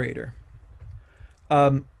narrator.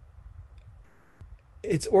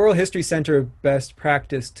 It's Oral History Center best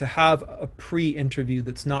practice to have a pre-interview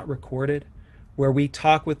that's not recorded, where we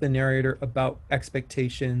talk with the narrator about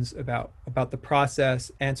expectations, about the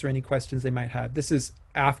process, answer any questions they might have. This is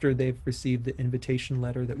after they've received the invitation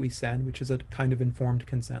letter that we send, which is a kind of informed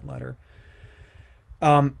consent letter.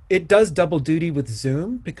 It does double duty with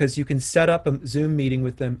Zoom, because you can set up a Zoom meeting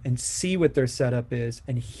with them and see what their setup is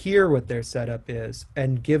and hear what their setup is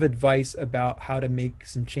and give advice about how to make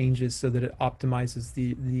some changes so that it optimizes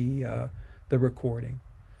the recording.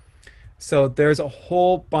 So there's a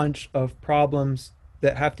whole bunch of problems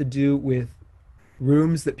that have to do with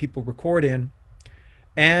rooms that people record in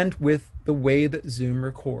and with the way that Zoom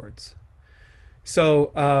records.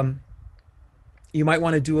 So you might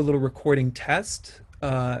want to do a little recording test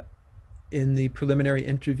in the preliminary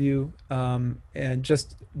interview, and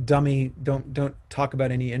just don't talk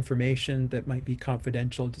about any information that might be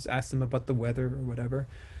confidential. Just ask them about the weather or whatever,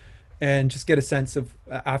 and just get a sense of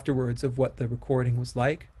afterwards of what the recording was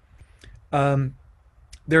like.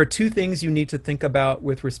 There are two things you need to think about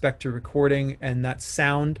with respect to recording, and that's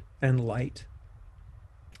sound and light.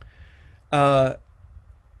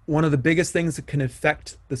 One of the biggest things that can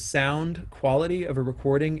affect the sound quality of a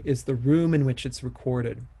recording is the room in which it's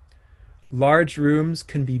recorded. Large rooms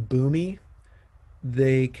can be boomy.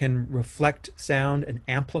 They can reflect sound and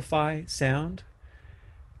amplify sound.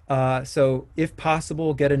 So if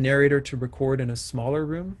possible, get a narrator to record in a smaller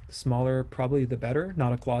room. Smaller, probably the better,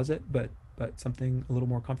 not a closet, but something a little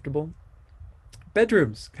more comfortable.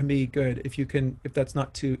 Bedrooms can be good if that's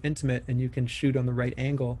not too intimate and you can shoot on the right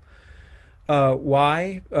angle.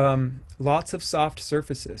 Why? Lots of soft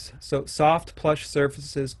surfaces. So soft plush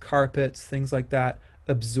surfaces, carpets, things like that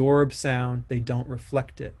absorb sound. They don't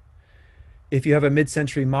reflect it. If you have a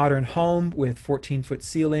mid-century modern home with 14-foot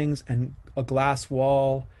ceilings and a glass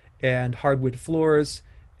wall and hardwood floors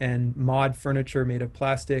and mod furniture made of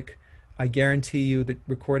plastic, I guarantee you that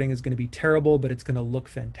recording is going to be terrible, but it's going to look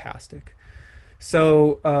fantastic.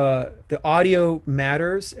 So the audio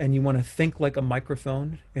matters, and you want to think like a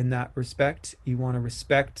microphone in that respect. You want to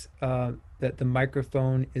respect that the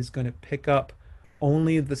microphone is going to pick up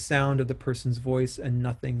only the sound of the person's voice and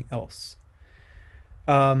nothing else.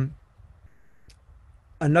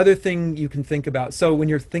 Another thing you can think about, so when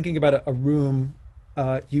you're thinking about a room,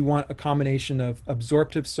 you want a combination of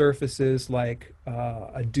absorptive surfaces like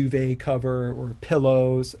a duvet cover or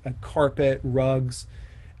pillows, a carpet, rugs,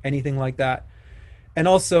 anything like that. And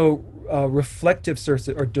also reflective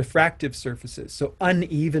surfaces or diffractive surfaces, so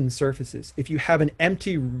uneven surfaces. If you have an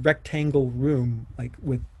empty rectangle room, like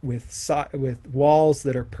with walls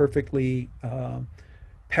that are perfectly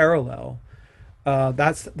parallel,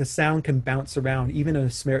 that's the sound can bounce around even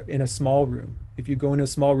in a small room. If you go into a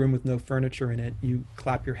small room with no furniture in it, you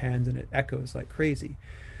clap your hands and it echoes like crazy.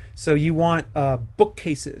 So you want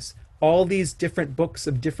bookcases, all these different books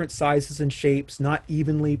of different sizes and shapes, not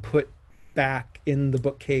evenly put back in the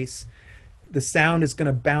bookcase. The sound is going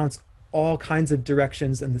to bounce all kinds of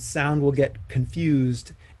directions, and the sound will get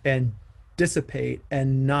confused and dissipate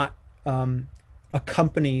and not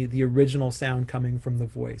accompany the original sound coming from the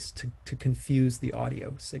voice to confuse the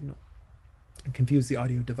audio signal and confuse the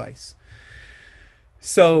audio device.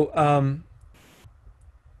 So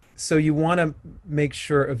So you want to make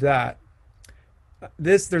sure of that.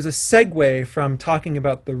 There's a segue from talking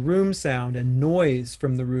about the room sound and noise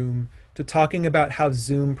from the room to talking about how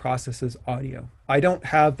Zoom processes audio. I don't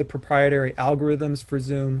have the proprietary algorithms for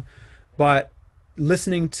Zoom, but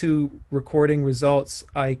listening to recording results,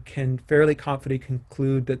 I can fairly confidently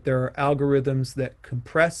conclude that there are algorithms that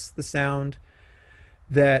compress the sound,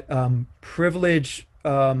 that privilege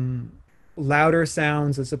louder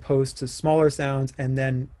sounds as opposed to smaller sounds, and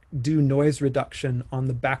then do noise reduction on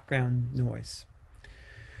the background noise.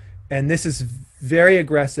 And this is very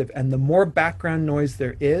aggressive. And the more background noise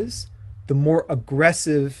there is, the more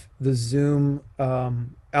aggressive the Zoom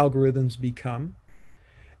algorithms become.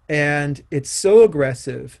 And it's so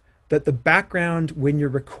aggressive that the background, when you're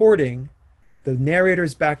recording, the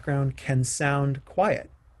narrator's background can sound quiet.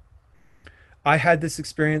 I had this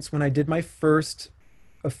experience when I did my first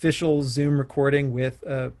official Zoom recording with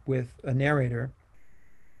a narrator.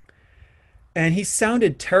 And he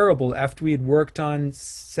sounded terrible after we had worked on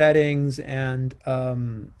settings and,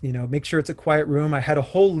 make sure it's a quiet room. I had a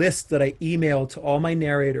whole list that I emailed to all my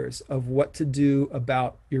narrators of what to do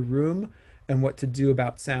about your room and what to do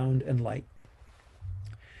about sound and light.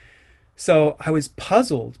 So I was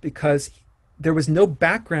puzzled because there was no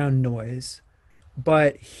background noise,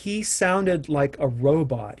 but he sounded like a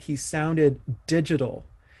robot. He sounded digital.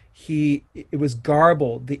 It was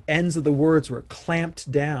garbled. The ends of the words were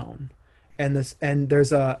clamped down. And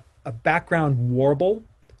there's a background warble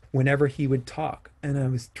whenever he would talk. And I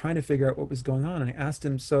was trying to figure out what was going on. And I asked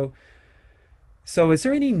him, so is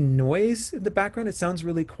there any noise in the background? It sounds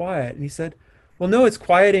really quiet. And he said, well, no, it's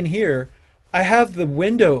quiet in here. I have the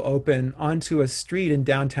window open onto a street in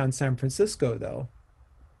downtown San Francisco, though.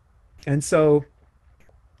 And so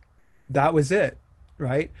that was it,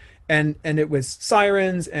 right? And it was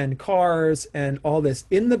sirens and cars and all this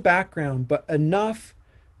in the background, but enough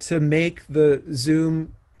to make the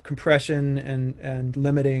Zoom compression and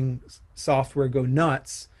limiting software go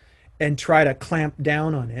nuts and try to clamp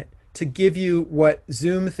down on it to give you what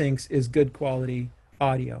Zoom thinks is good quality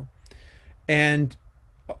audio. And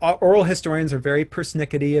oral historians are very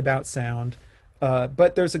persnickety about sound,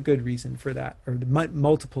 but there's a good reason for that, or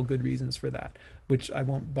multiple good reasons for that, which I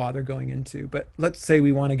won't bother going into. But let's say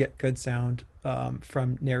we want to get good sound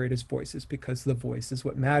from narrators' voices, because the voice is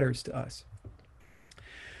what matters to us.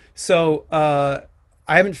 So I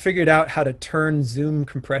haven't figured out how to turn Zoom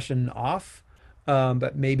compression off,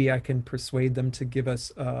 but maybe I can persuade them to give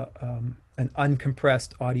us an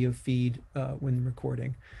uncompressed audio feed when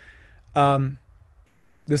recording.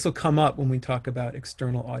 This will come up when we talk about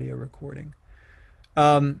external audio recording.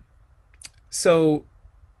 So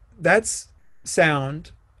that's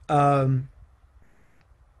sound.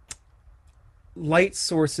 Light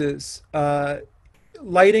sources.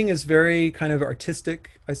 Lighting is very kind of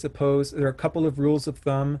artistic, I suppose. There are a couple of rules of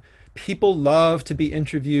thumb. People love to be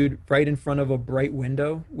interviewed right in front of a bright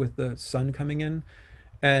window with the sun coming in,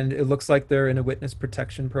 and it looks like they're in a witness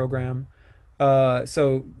protection program.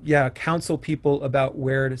 So yeah, counsel people about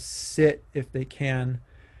where to sit if they can.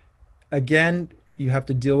 Again, you have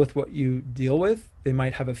to deal with what you deal with. They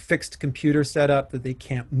might have a fixed computer setup that they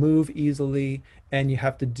can't move easily, and you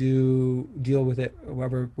have to deal with it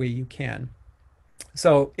however way you can.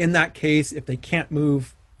 So in that case, if they can't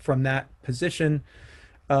move from that position,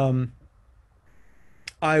 I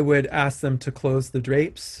would ask them to close the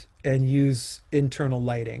drapes and use internal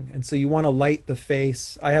lighting. And so you want to light the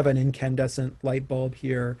face. I have an incandescent light bulb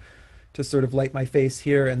here to sort of light my face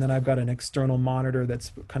here, and then I've got an external monitor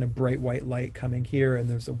that's kind of bright white light coming here, and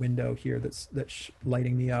there's a window here that's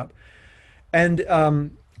lighting me up. And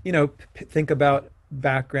think about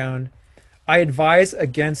background. I advise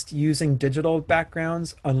against using digital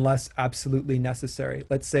backgrounds unless absolutely necessary.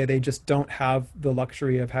 Let's say they just don't have the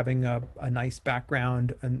luxury of having a nice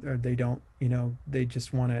background, or they don't, they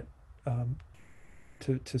just want it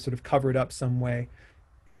to sort of cover it up some way.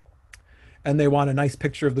 And they want a nice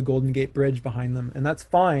picture of the Golden Gate Bridge behind them, and that's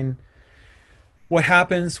fine. What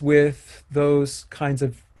happens with those kinds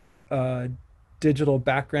of digital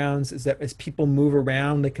backgrounds is that as people move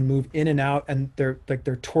around, they can move in and out, and their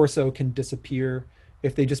torso can disappear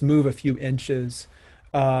if they just move a few inches.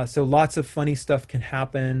 So lots of funny stuff can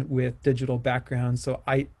happen with digital backgrounds. So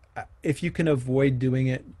if you can avoid doing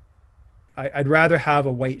it, I'd rather have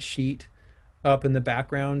a white sheet up in the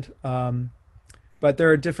background. But there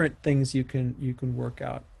are different things you can work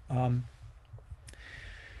out.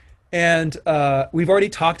 And we've already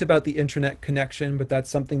talked about the internet connection, but that's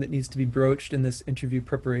something that needs to be broached in this interview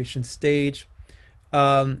preparation stage.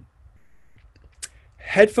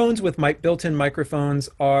 Headphones with built-in microphones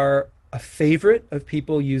are a favorite of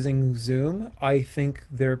people using Zoom. I think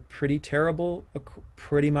they're pretty terrible,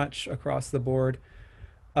 pretty much across the board.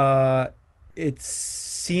 Uh, it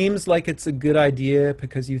seems like it's a good idea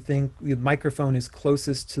because you think the microphone is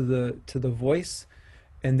closest to the voice,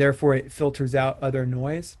 and therefore it filters out other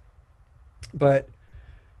noise. But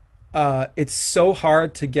it's so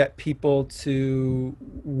hard to get people to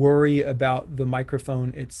worry about the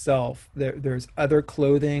microphone itself. There's other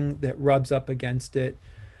clothing that rubs up against it.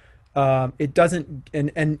 It doesn't,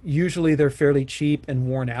 and usually they're fairly cheap and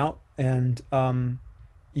worn out, and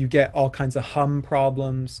you get all kinds of hum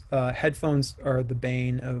problems. Headphones are the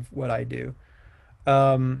bane of what I do.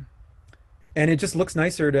 Um, and it just looks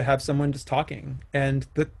nicer to have someone just talking. And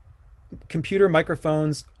the computer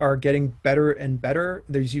microphones are getting better and better.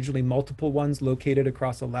 There's usually multiple ones located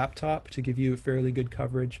across a laptop to give you fairly good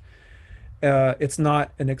coverage. It's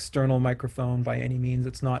not an external microphone by any means.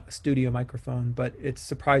 It's not a studio microphone, but it's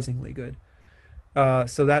surprisingly good.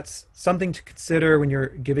 So that's something to consider when you're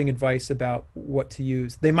giving advice about what to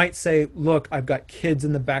use. They might say, "Look, I've got kids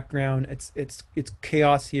in the background. It's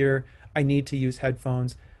chaos here. I need to use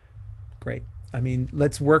headphones." Great. I mean,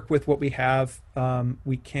 let's work with what we have.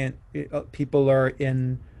 We can't. People are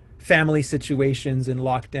in family situations in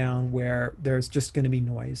lockdown where there's just going to be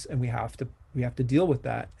noise, and we have to deal with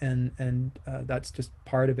that, and that's just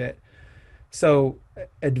part of it. So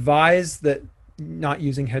advise that not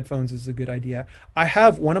using headphones is a good idea. I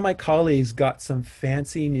have one of my colleagues got some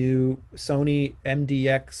fancy new Sony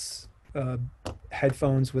MDX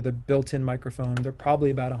headphones with a built-in microphone. They're probably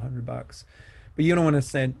about $100, but you don't want to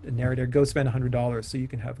send a narrator. Go spend $100 so you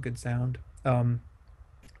can have good sound.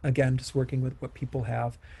 Again, just working with what people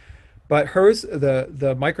have. But hers,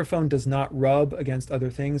 the microphone does not rub against other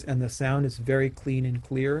things, and the sound is very clean and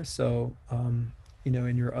clear. So,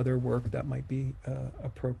 in your other work, that might be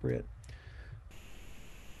appropriate.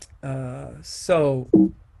 So,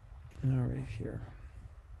 all right here.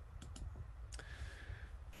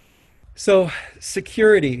 So,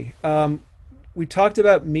 security. We talked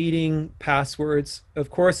about meeting passwords. Of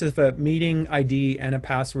course, if a meeting ID and a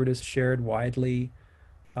password is shared widely,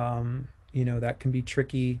 that can be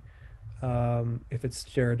tricky. If it's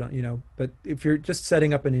shared on, but if you're just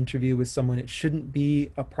setting up an interview with someone, it shouldn't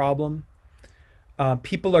be a problem.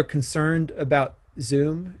 People are concerned about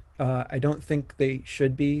Zoom. I don't think they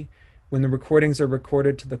should be. When the recordings are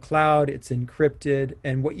recorded to the cloud, it's encrypted.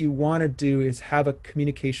 And what you want to do is have a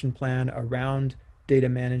communication plan around data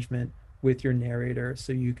management with your narrator.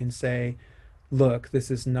 So you can say, look,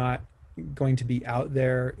 this is not going to be out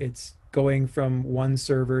there. It's going from one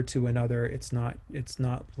server to another. It's not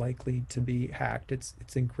likely to be hacked. It's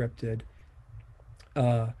encrypted.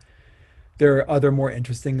 There are other more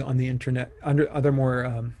interesting on the internet, other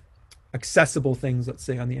more accessible things, let's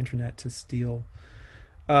say, on the internet to steal.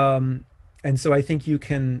 And so I think you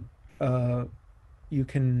can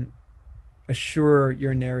assure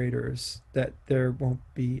your narrators that there won't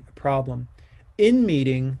be a problem. In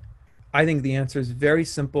meeting, I think the answer is very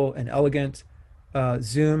simple and elegant.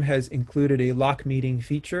 Zoom has included a lock meeting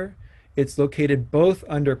feature. It's located both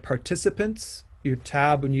under participants, your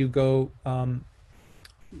tab when you go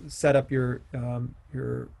set up your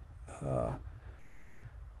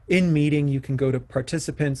in meeting, you can go to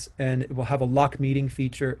participants and it will have a lock meeting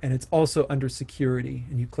feature, and it's also under security,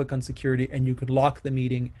 and you click on security and you can lock the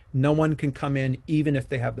meeting. No one can come in even if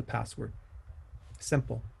they have the password.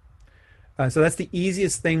 Simple. So that's the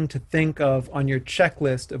easiest thing to think of on your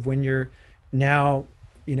checklist of when you're now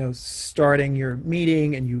starting your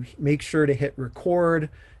meeting, and you make sure to hit record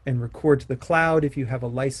and record to the cloud. If you have a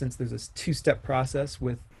license, there's a two-step process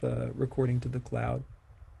with recording to the cloud.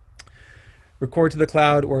 Record to the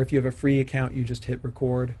cloud, or if you have a free account, you just hit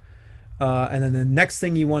record. And then the next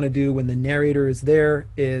thing you want to do when the narrator is there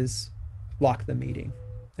is lock the meeting.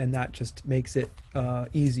 And that just makes it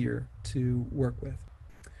easier to work with.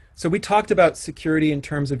 So we talked about security in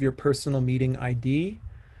terms of your personal meeting ID.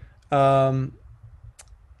 And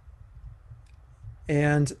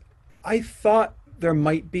I thought there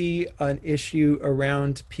might be an issue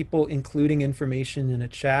around people including information in a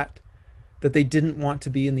chat that they didn't want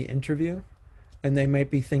to be in the interview. And they might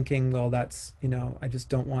be thinking, well, that's, I just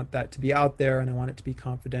don't want that to be out there, and I want it to be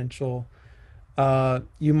confidential.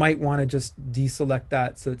 You might want to just deselect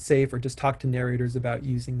that so it's safe, or just talk to narrators about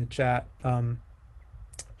using the chat.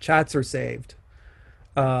 Chats are saved.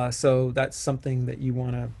 So that's something that you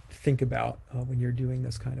want to think about when you're doing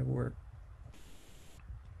this kind of work.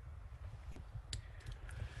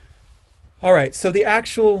 All right, so the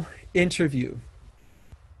actual interview.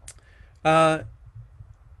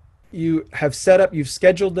 you have set up, you've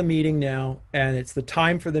scheduled the meeting now, and it's the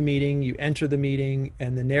time for the meeting. You enter the meeting,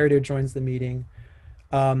 and the narrator joins the meeting.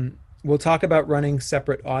 We'll talk about running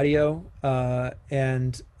separate audio,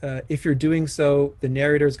 and if you're doing so, the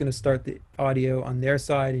narrator is going to start the audio on their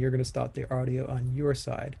side, and you're going to start the audio on your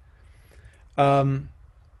side.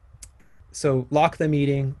 So lock the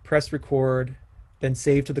meeting, press record, then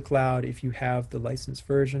save to the cloud if you have the licensed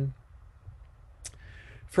version.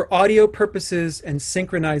 For audio purposes and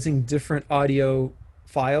synchronizing different audio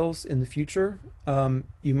files in the future,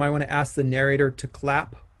 you might want to ask the narrator to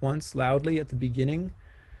clap once loudly at the beginning.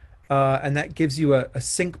 And that gives you a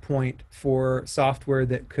sync point for software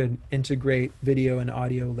that could integrate video and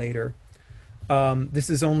audio later. This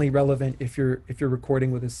is only relevant if you're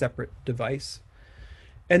recording with a separate device.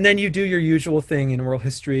 And then you do your usual thing in oral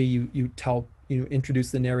history. You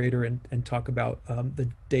introduce the narrator and talk about the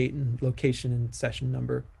date and location and session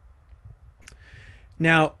number.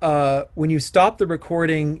 Now, when you stop the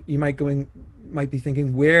recording, you might be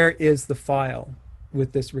thinking, where is the file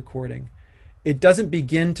with this recording? It doesn't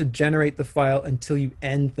begin to generate the file until you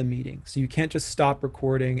end the meeting. So you can't just stop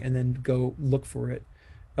recording and then go look for it.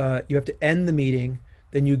 You have to end the meeting.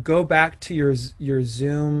 Then you go back to your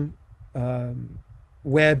Zoom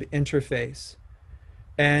web interface,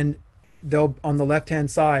 and on the left-hand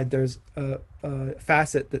side, there's a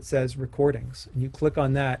facet that says recordings, and you click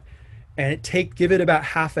on that, and give it about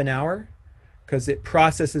half an hour, because it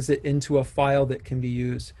processes it into a file that can be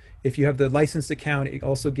used. If you have the licensed account, it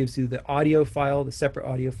also gives you the audio file, the separate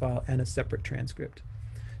audio file, and a separate transcript.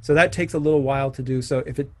 So that takes a little while to do. So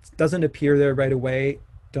if it doesn't appear there right away,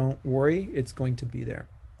 don't worry, it's going to be there.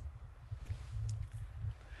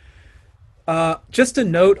 Just a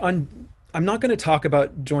note I'm not going to talk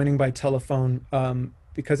about joining by telephone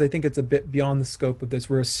because I think it's a bit beyond the scope of this.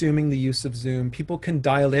 We're assuming the use of Zoom. People can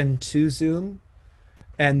dial in to Zoom,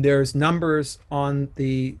 and there's numbers on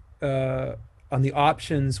the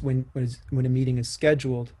options when a meeting is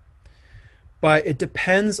scheduled. But it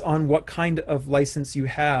depends on what kind of license you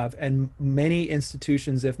have, and many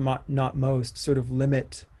institutions, if not most, sort of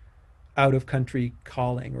limit out-of-country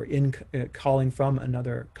calling or calling from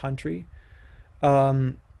another country.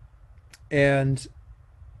 And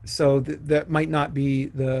so that might not be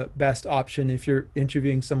the best option if you're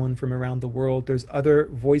interviewing someone from around the world. There's other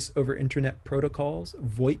voice over internet protocols,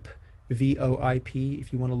 VoIP, V-O-I-P,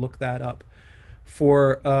 if you want to look that up,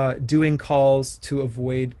 for doing calls to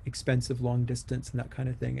avoid expensive long distance and that kind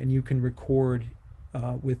of thing. And you can record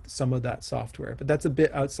with some of that software, but that's a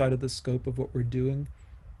bit outside of the scope of what we're doing.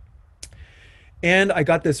 And I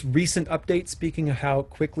got this recent update, speaking of how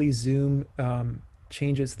quickly Zoom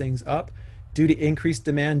changes things up. Due to increased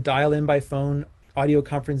demand, dial-in by phone audio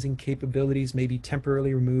conferencing capabilities may be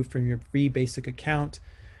temporarily removed from your free basic account.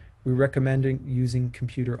 We're recommending using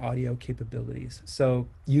computer audio capabilities. So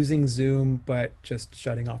using Zoom, but just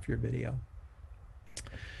shutting off your video.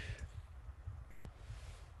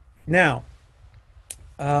 Now,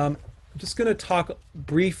 I'm just going to talk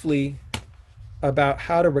briefly about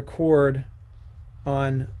how to record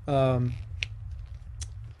on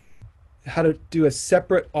how to do a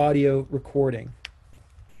separate audio recording.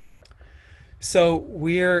 So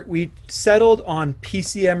we settled on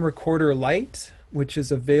PCM Recorder Lite, which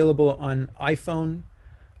is available on iPhone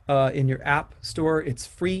in your app store. It's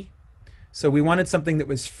free. So we wanted something that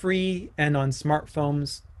was free and on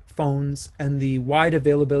smartphones, and the wide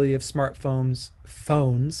availability of phones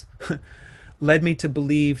led me to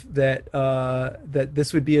believe that that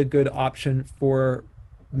this would be a good option for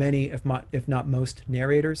many, if not most,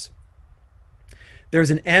 narrators. There's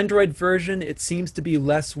an Android version. It seems to be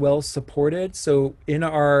less well supported. So in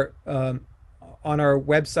our on our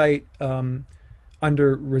website,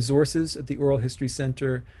 under resources at the Oral History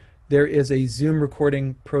Center, there is a Zoom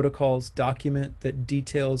recording protocols document that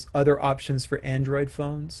details other options for Android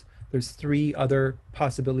phones. There's 3 other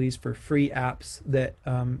possibilities for free apps that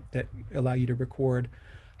that allow you to record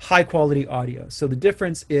high quality audio. So the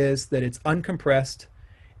difference is that it's uncompressed.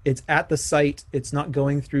 It's at the site. It's not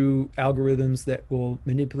going through algorithms that will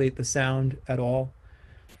manipulate the sound at all.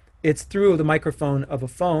 It's through the microphone of a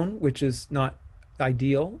phone, which is not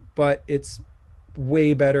ideal, but it's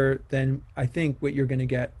way better than I think what you're going to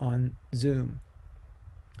get on Zoom.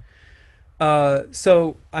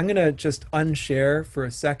 So I'm going to just unshare for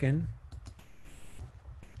a second.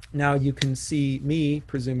 Now you can see me,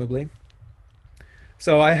 presumably.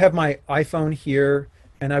 So I have my iPhone here,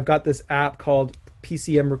 and I've got this app called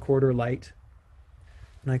PCM Recorder Lite,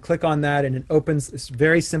 and I click on that, and it opens this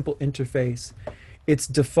very simple interface. It's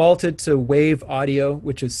defaulted to wave audio,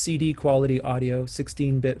 which is CD quality audio,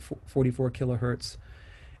 16-bit, 44 kilohertz,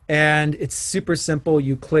 And it's super simple.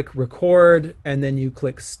 You click record and then you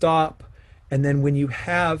click stop. And then when you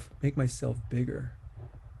have, make myself bigger.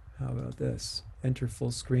 How about this? Enter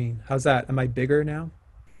full screen. How's that? Am I bigger now?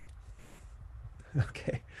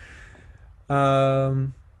 Okay.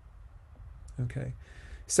 Um, okay.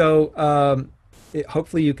 So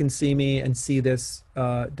hopefully you can see me and see this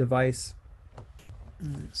device.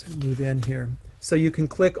 So move in here. So you can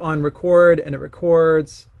click on record and it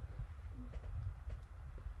records.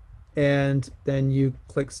 And then you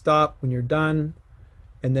click stop when you're done.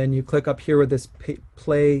 And then you click up here with this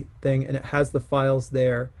play thing and it has the files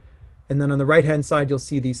there. And then on the right hand side, you'll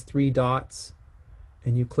see these three dots.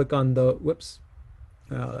 And you click on the, whoops.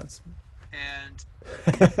 Oh, that's,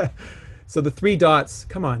 and so the three dots,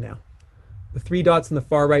 come on now. The three dots on the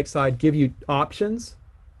far right side give you options.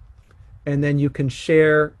 And then you can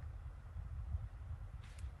share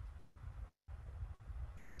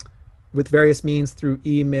with various means through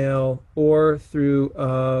email or through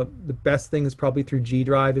the best thing is probably through G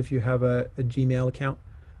Drive if you have a Gmail account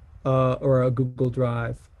or a Google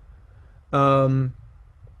Drive. You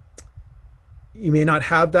may not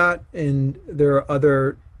have that, and there are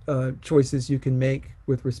other choices you can make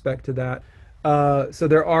with respect to that. So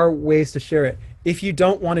there are ways to share it. If you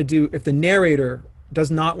don't want to do, if the narrator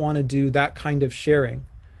does not want to do that kind of sharing,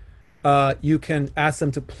 you can ask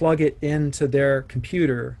them to plug it into their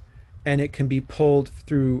computer and it can be pulled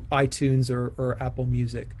through iTunes or Apple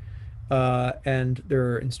Music. And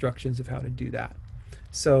there are instructions of how to do that.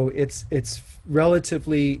 So it's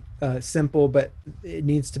relatively simple, but it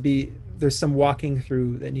needs to be, there's some walking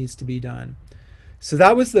through that needs to be done. So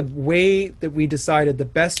that was the way that we decided the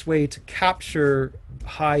best way to capture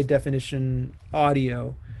high definition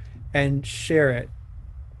audio and share it.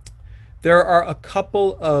 There are a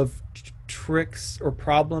couple of tricks or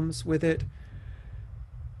problems with it.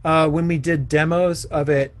 When we did demos of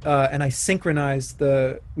it, and we synchronized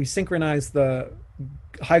the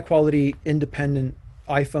high quality independent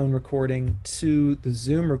iPhone recording to the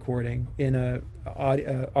Zoom recording in a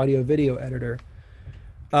audio video editor.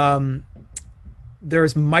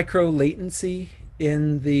 There's micro latency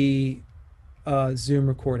in the Zoom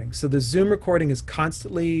recording. So the Zoom recording is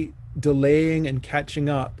constantly delaying and catching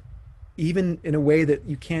up, even in a way that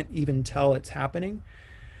you can't even tell it's happening.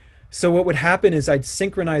 So what would happen is I'd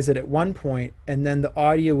synchronize it at one point, and then the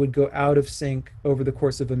audio would go out of sync over the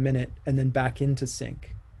course of a minute and then back into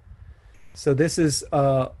sync. So this is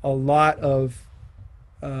a lot of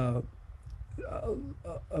a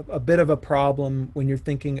bit of a problem when you're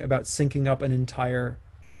thinking about syncing up an entire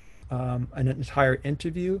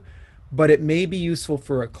interview, but it may be useful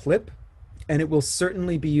for a clip, and it will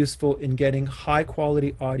certainly be useful in getting high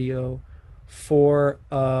quality audio for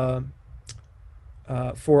a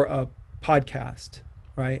podcast,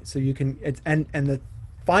 right? So you can, and the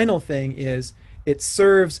final thing is it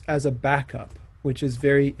serves as a backup, which is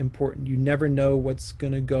very important. You never know what's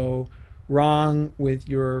going to go wrong with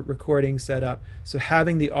your recording setup. So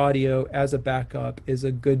having the audio as a backup is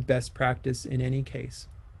a good best practice in any case.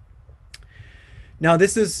 Now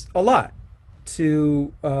this is a lot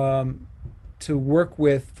to work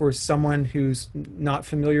with for someone who's not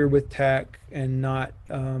familiar with tech and not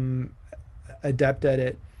adept at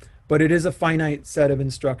it, but it is a finite set of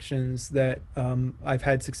instructions that I've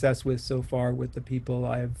had success with so far with the people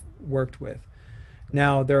I've worked with.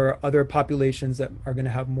 Now there are other populations that are going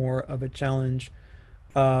to have more of a challenge,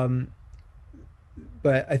 but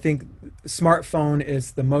I think smartphone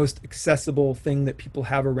is the most accessible thing that people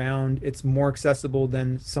have around. It's more accessible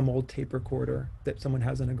than some old tape recorder that someone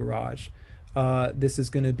has in a garage. This is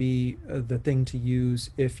going to be the thing to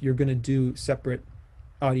use if you're going to do separate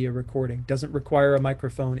audio recording. Doesn't require a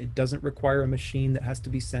microphone. It doesn't require a machine that has to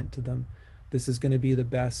be sent to them. This is going to be the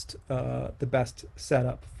best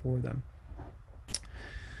setup for them.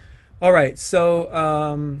 All right, so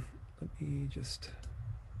let me just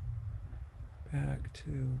back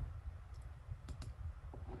to.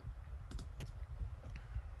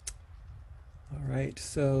 All right,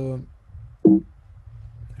 so there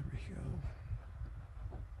we go.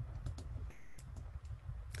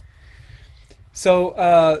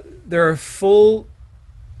 So there are full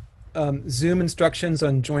Zoom instructions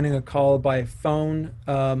on joining a call by phone.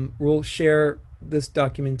 We'll share this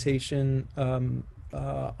documentation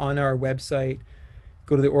on our website.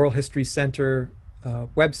 Go to the Oral History Center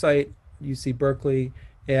website, UC Berkeley,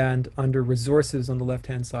 and under resources on the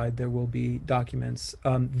left-hand side, there will be documents.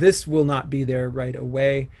 This will not be there right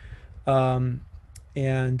away, and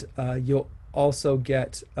you'll also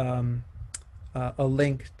get a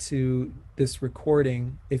link to this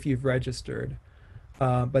recording if you've registered.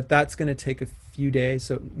 But that's going to take a few days,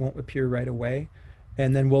 so it won't appear right away.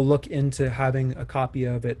 And then we'll look into having a copy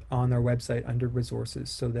of it on our website under resources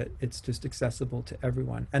so that it's just accessible to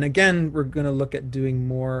everyone. And again, we're going to look at doing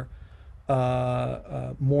more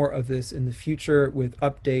of this in the future with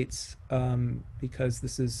updates, because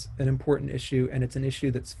this is an important issue and it's an issue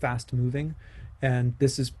that's fast moving. And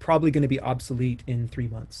this is probably going to be obsolete in 3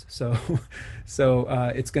 months. So,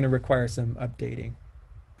 it's going to require some updating.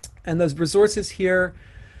 And those resources here,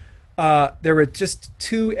 there were just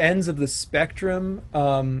two ends of the spectrum.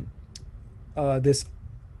 This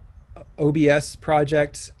OBS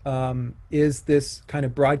project is this kind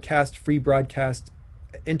of free broadcast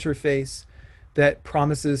interface that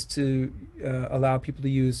promises to allow people to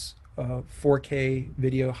use 4K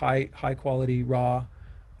video, high quality raw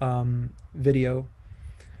video.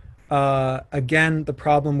 Again, the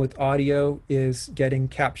problem with audio is getting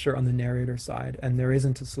capture on the narrator side, and there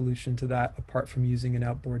isn't a solution to that apart from using an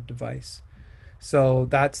outboard device. So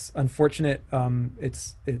that's unfortunate. The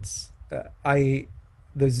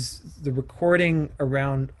recording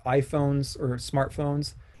around iPhones or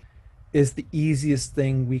smartphones is the easiest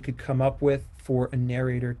thing we could come up with for a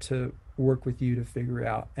narrator to work with you to figure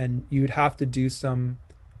out, and you'd have to do some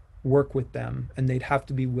work with them, and they'd have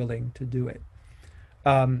to be willing to do it.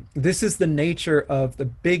 This is the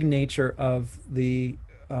big nature of the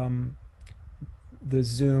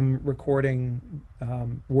Zoom recording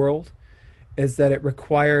world, is that it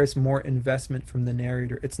requires more investment from the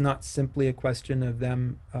narrator. It's not simply a question of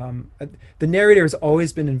them. The narrator has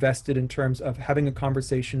always been invested in terms of having a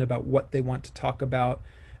conversation about what they want to talk about,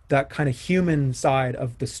 that kind of human side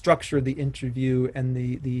of the structure of the interview and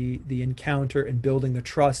the encounter, and building the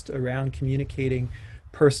trust around communicating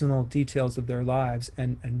personal details of their lives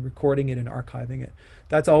and recording it and archiving it.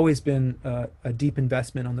 That's always been a deep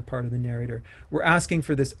investment on the part of the narrator. We're asking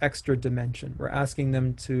for this extra dimension. We're asking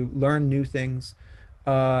them to learn new things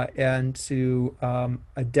and to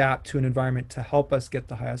adapt to an environment to help us get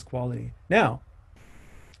the highest quality. Now,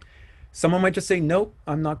 someone might just say, nope,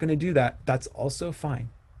 I'm not going to do that. That's also fine,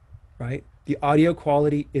 right? The audio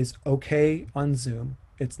quality is okay on Zoom.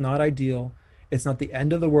 It's not ideal. It's not the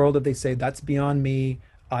end of the world if they say that's beyond me.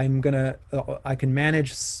 I can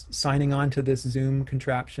manage signing on to this Zoom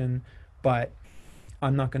contraption, but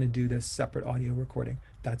I'm not going to do this separate audio recording.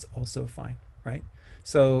 That's also fine, right?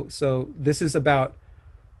 So this is about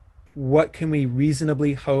what can we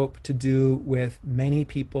reasonably hope to do with many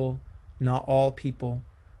people, not all people,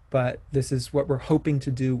 but this is what we're hoping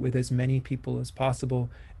to do with as many people as possible.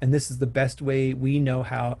 And this is the best way we know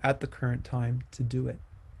how at the current time to do it.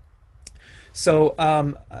 So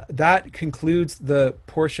that concludes the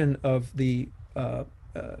portion of the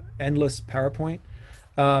endless PowerPoint.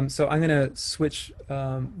 So I'm going to switch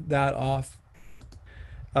that off.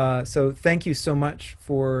 So thank you so much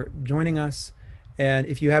for joining us. And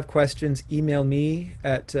if you have questions, email me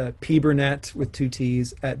at pburnett with 2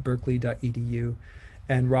 T's at berkeley.edu.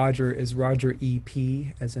 And Roger is Roger EP,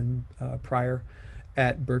 as in prior,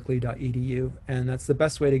 at berkeley.edu. And that's the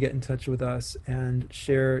best way to get in touch with us and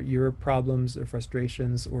share your problems or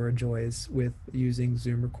frustrations or joys with using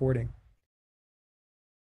Zoom recording.